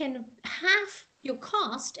 now I can half your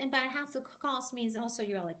cost, and by half the cost means also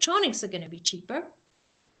your electronics are going to be cheaper,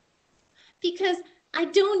 because I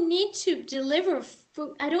don't need to deliver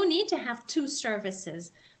food. I don't need to have 2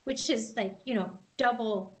 services, which is like,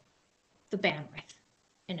 double the bandwidth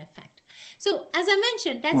in effect. So as I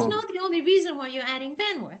mentioned, that's not the only reason why you're adding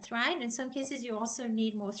bandwidth, right? In some cases, you also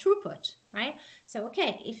need more throughput, right? So,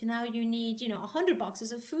 okay, if now you need, 100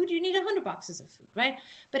 boxes of food, you need 100 boxes of food, right?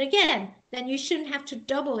 But again, then you shouldn't have to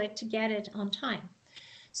double it to get it on time.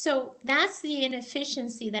 So that's the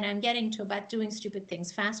inefficiency that I'm getting to about doing stupid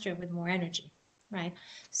things faster with more energy, right?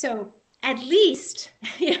 So at least,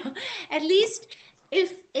 at least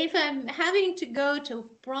if I'm having to go to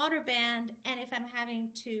broader band, and if I'm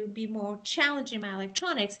having to be more challenging my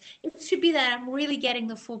electronics, it should be that I'm really getting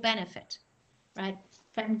the full benefit, right?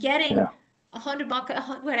 If I'm getting 100 boxes,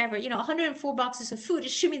 whatever, 104 boxes of food,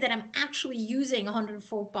 it should mean that I'm actually using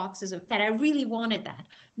 104 boxes of, that I really wanted that.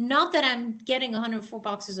 Not that I'm getting 104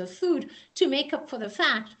 boxes of food to make up for the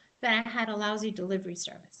fact that I had a lousy delivery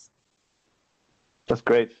service. That's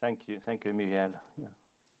great. Thank you. Thank you, Muriel. Yeah.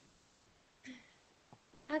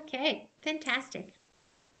 Okay, fantastic.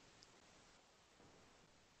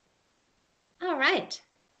 All right.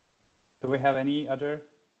 Do we have any other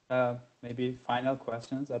maybe final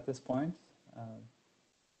questions at this point?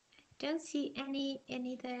 Don't see any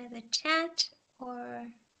the chat or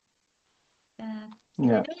the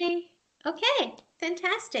Q&A. Okay,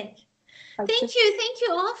 fantastic. Thank you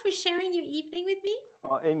all for sharing your evening with me.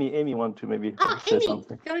 Oh, Amy want to maybe say Amy,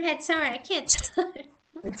 something. go ahead. Sorry, I can't.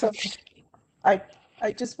 It's okay.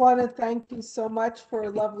 I just want to thank you so much for a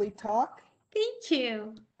lovely talk. Thank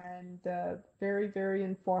you. And very, very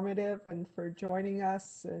informative, and for joining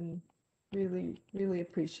us, and really, really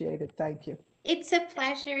appreciate it. Thank you. It's a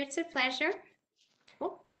pleasure. It's a pleasure.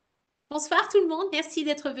 Bon. Bonsoir tout le monde. Merci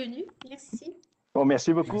d'être venu. Merci. Bon,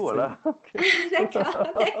 merci beaucoup. Voilà.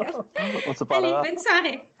 D'accord, d'accord. On se parlera. Allez, bonne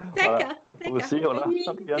soirée. D'accord, d'accord. Aussi, voilà. Bonne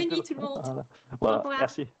nuit tout le monde. Voilà. Au revoir.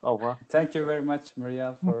 Merci. Au revoir. Thank you very much,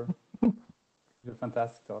 Muriel, for your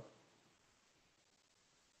fantastic talk.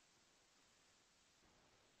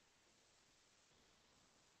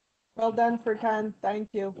 Well done, Furkan. Thank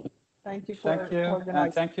you. Thank you for organizing.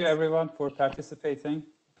 And thank you, everyone, for participating.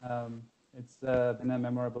 It's been a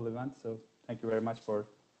memorable event, so thank you very much for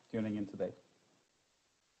tuning in today.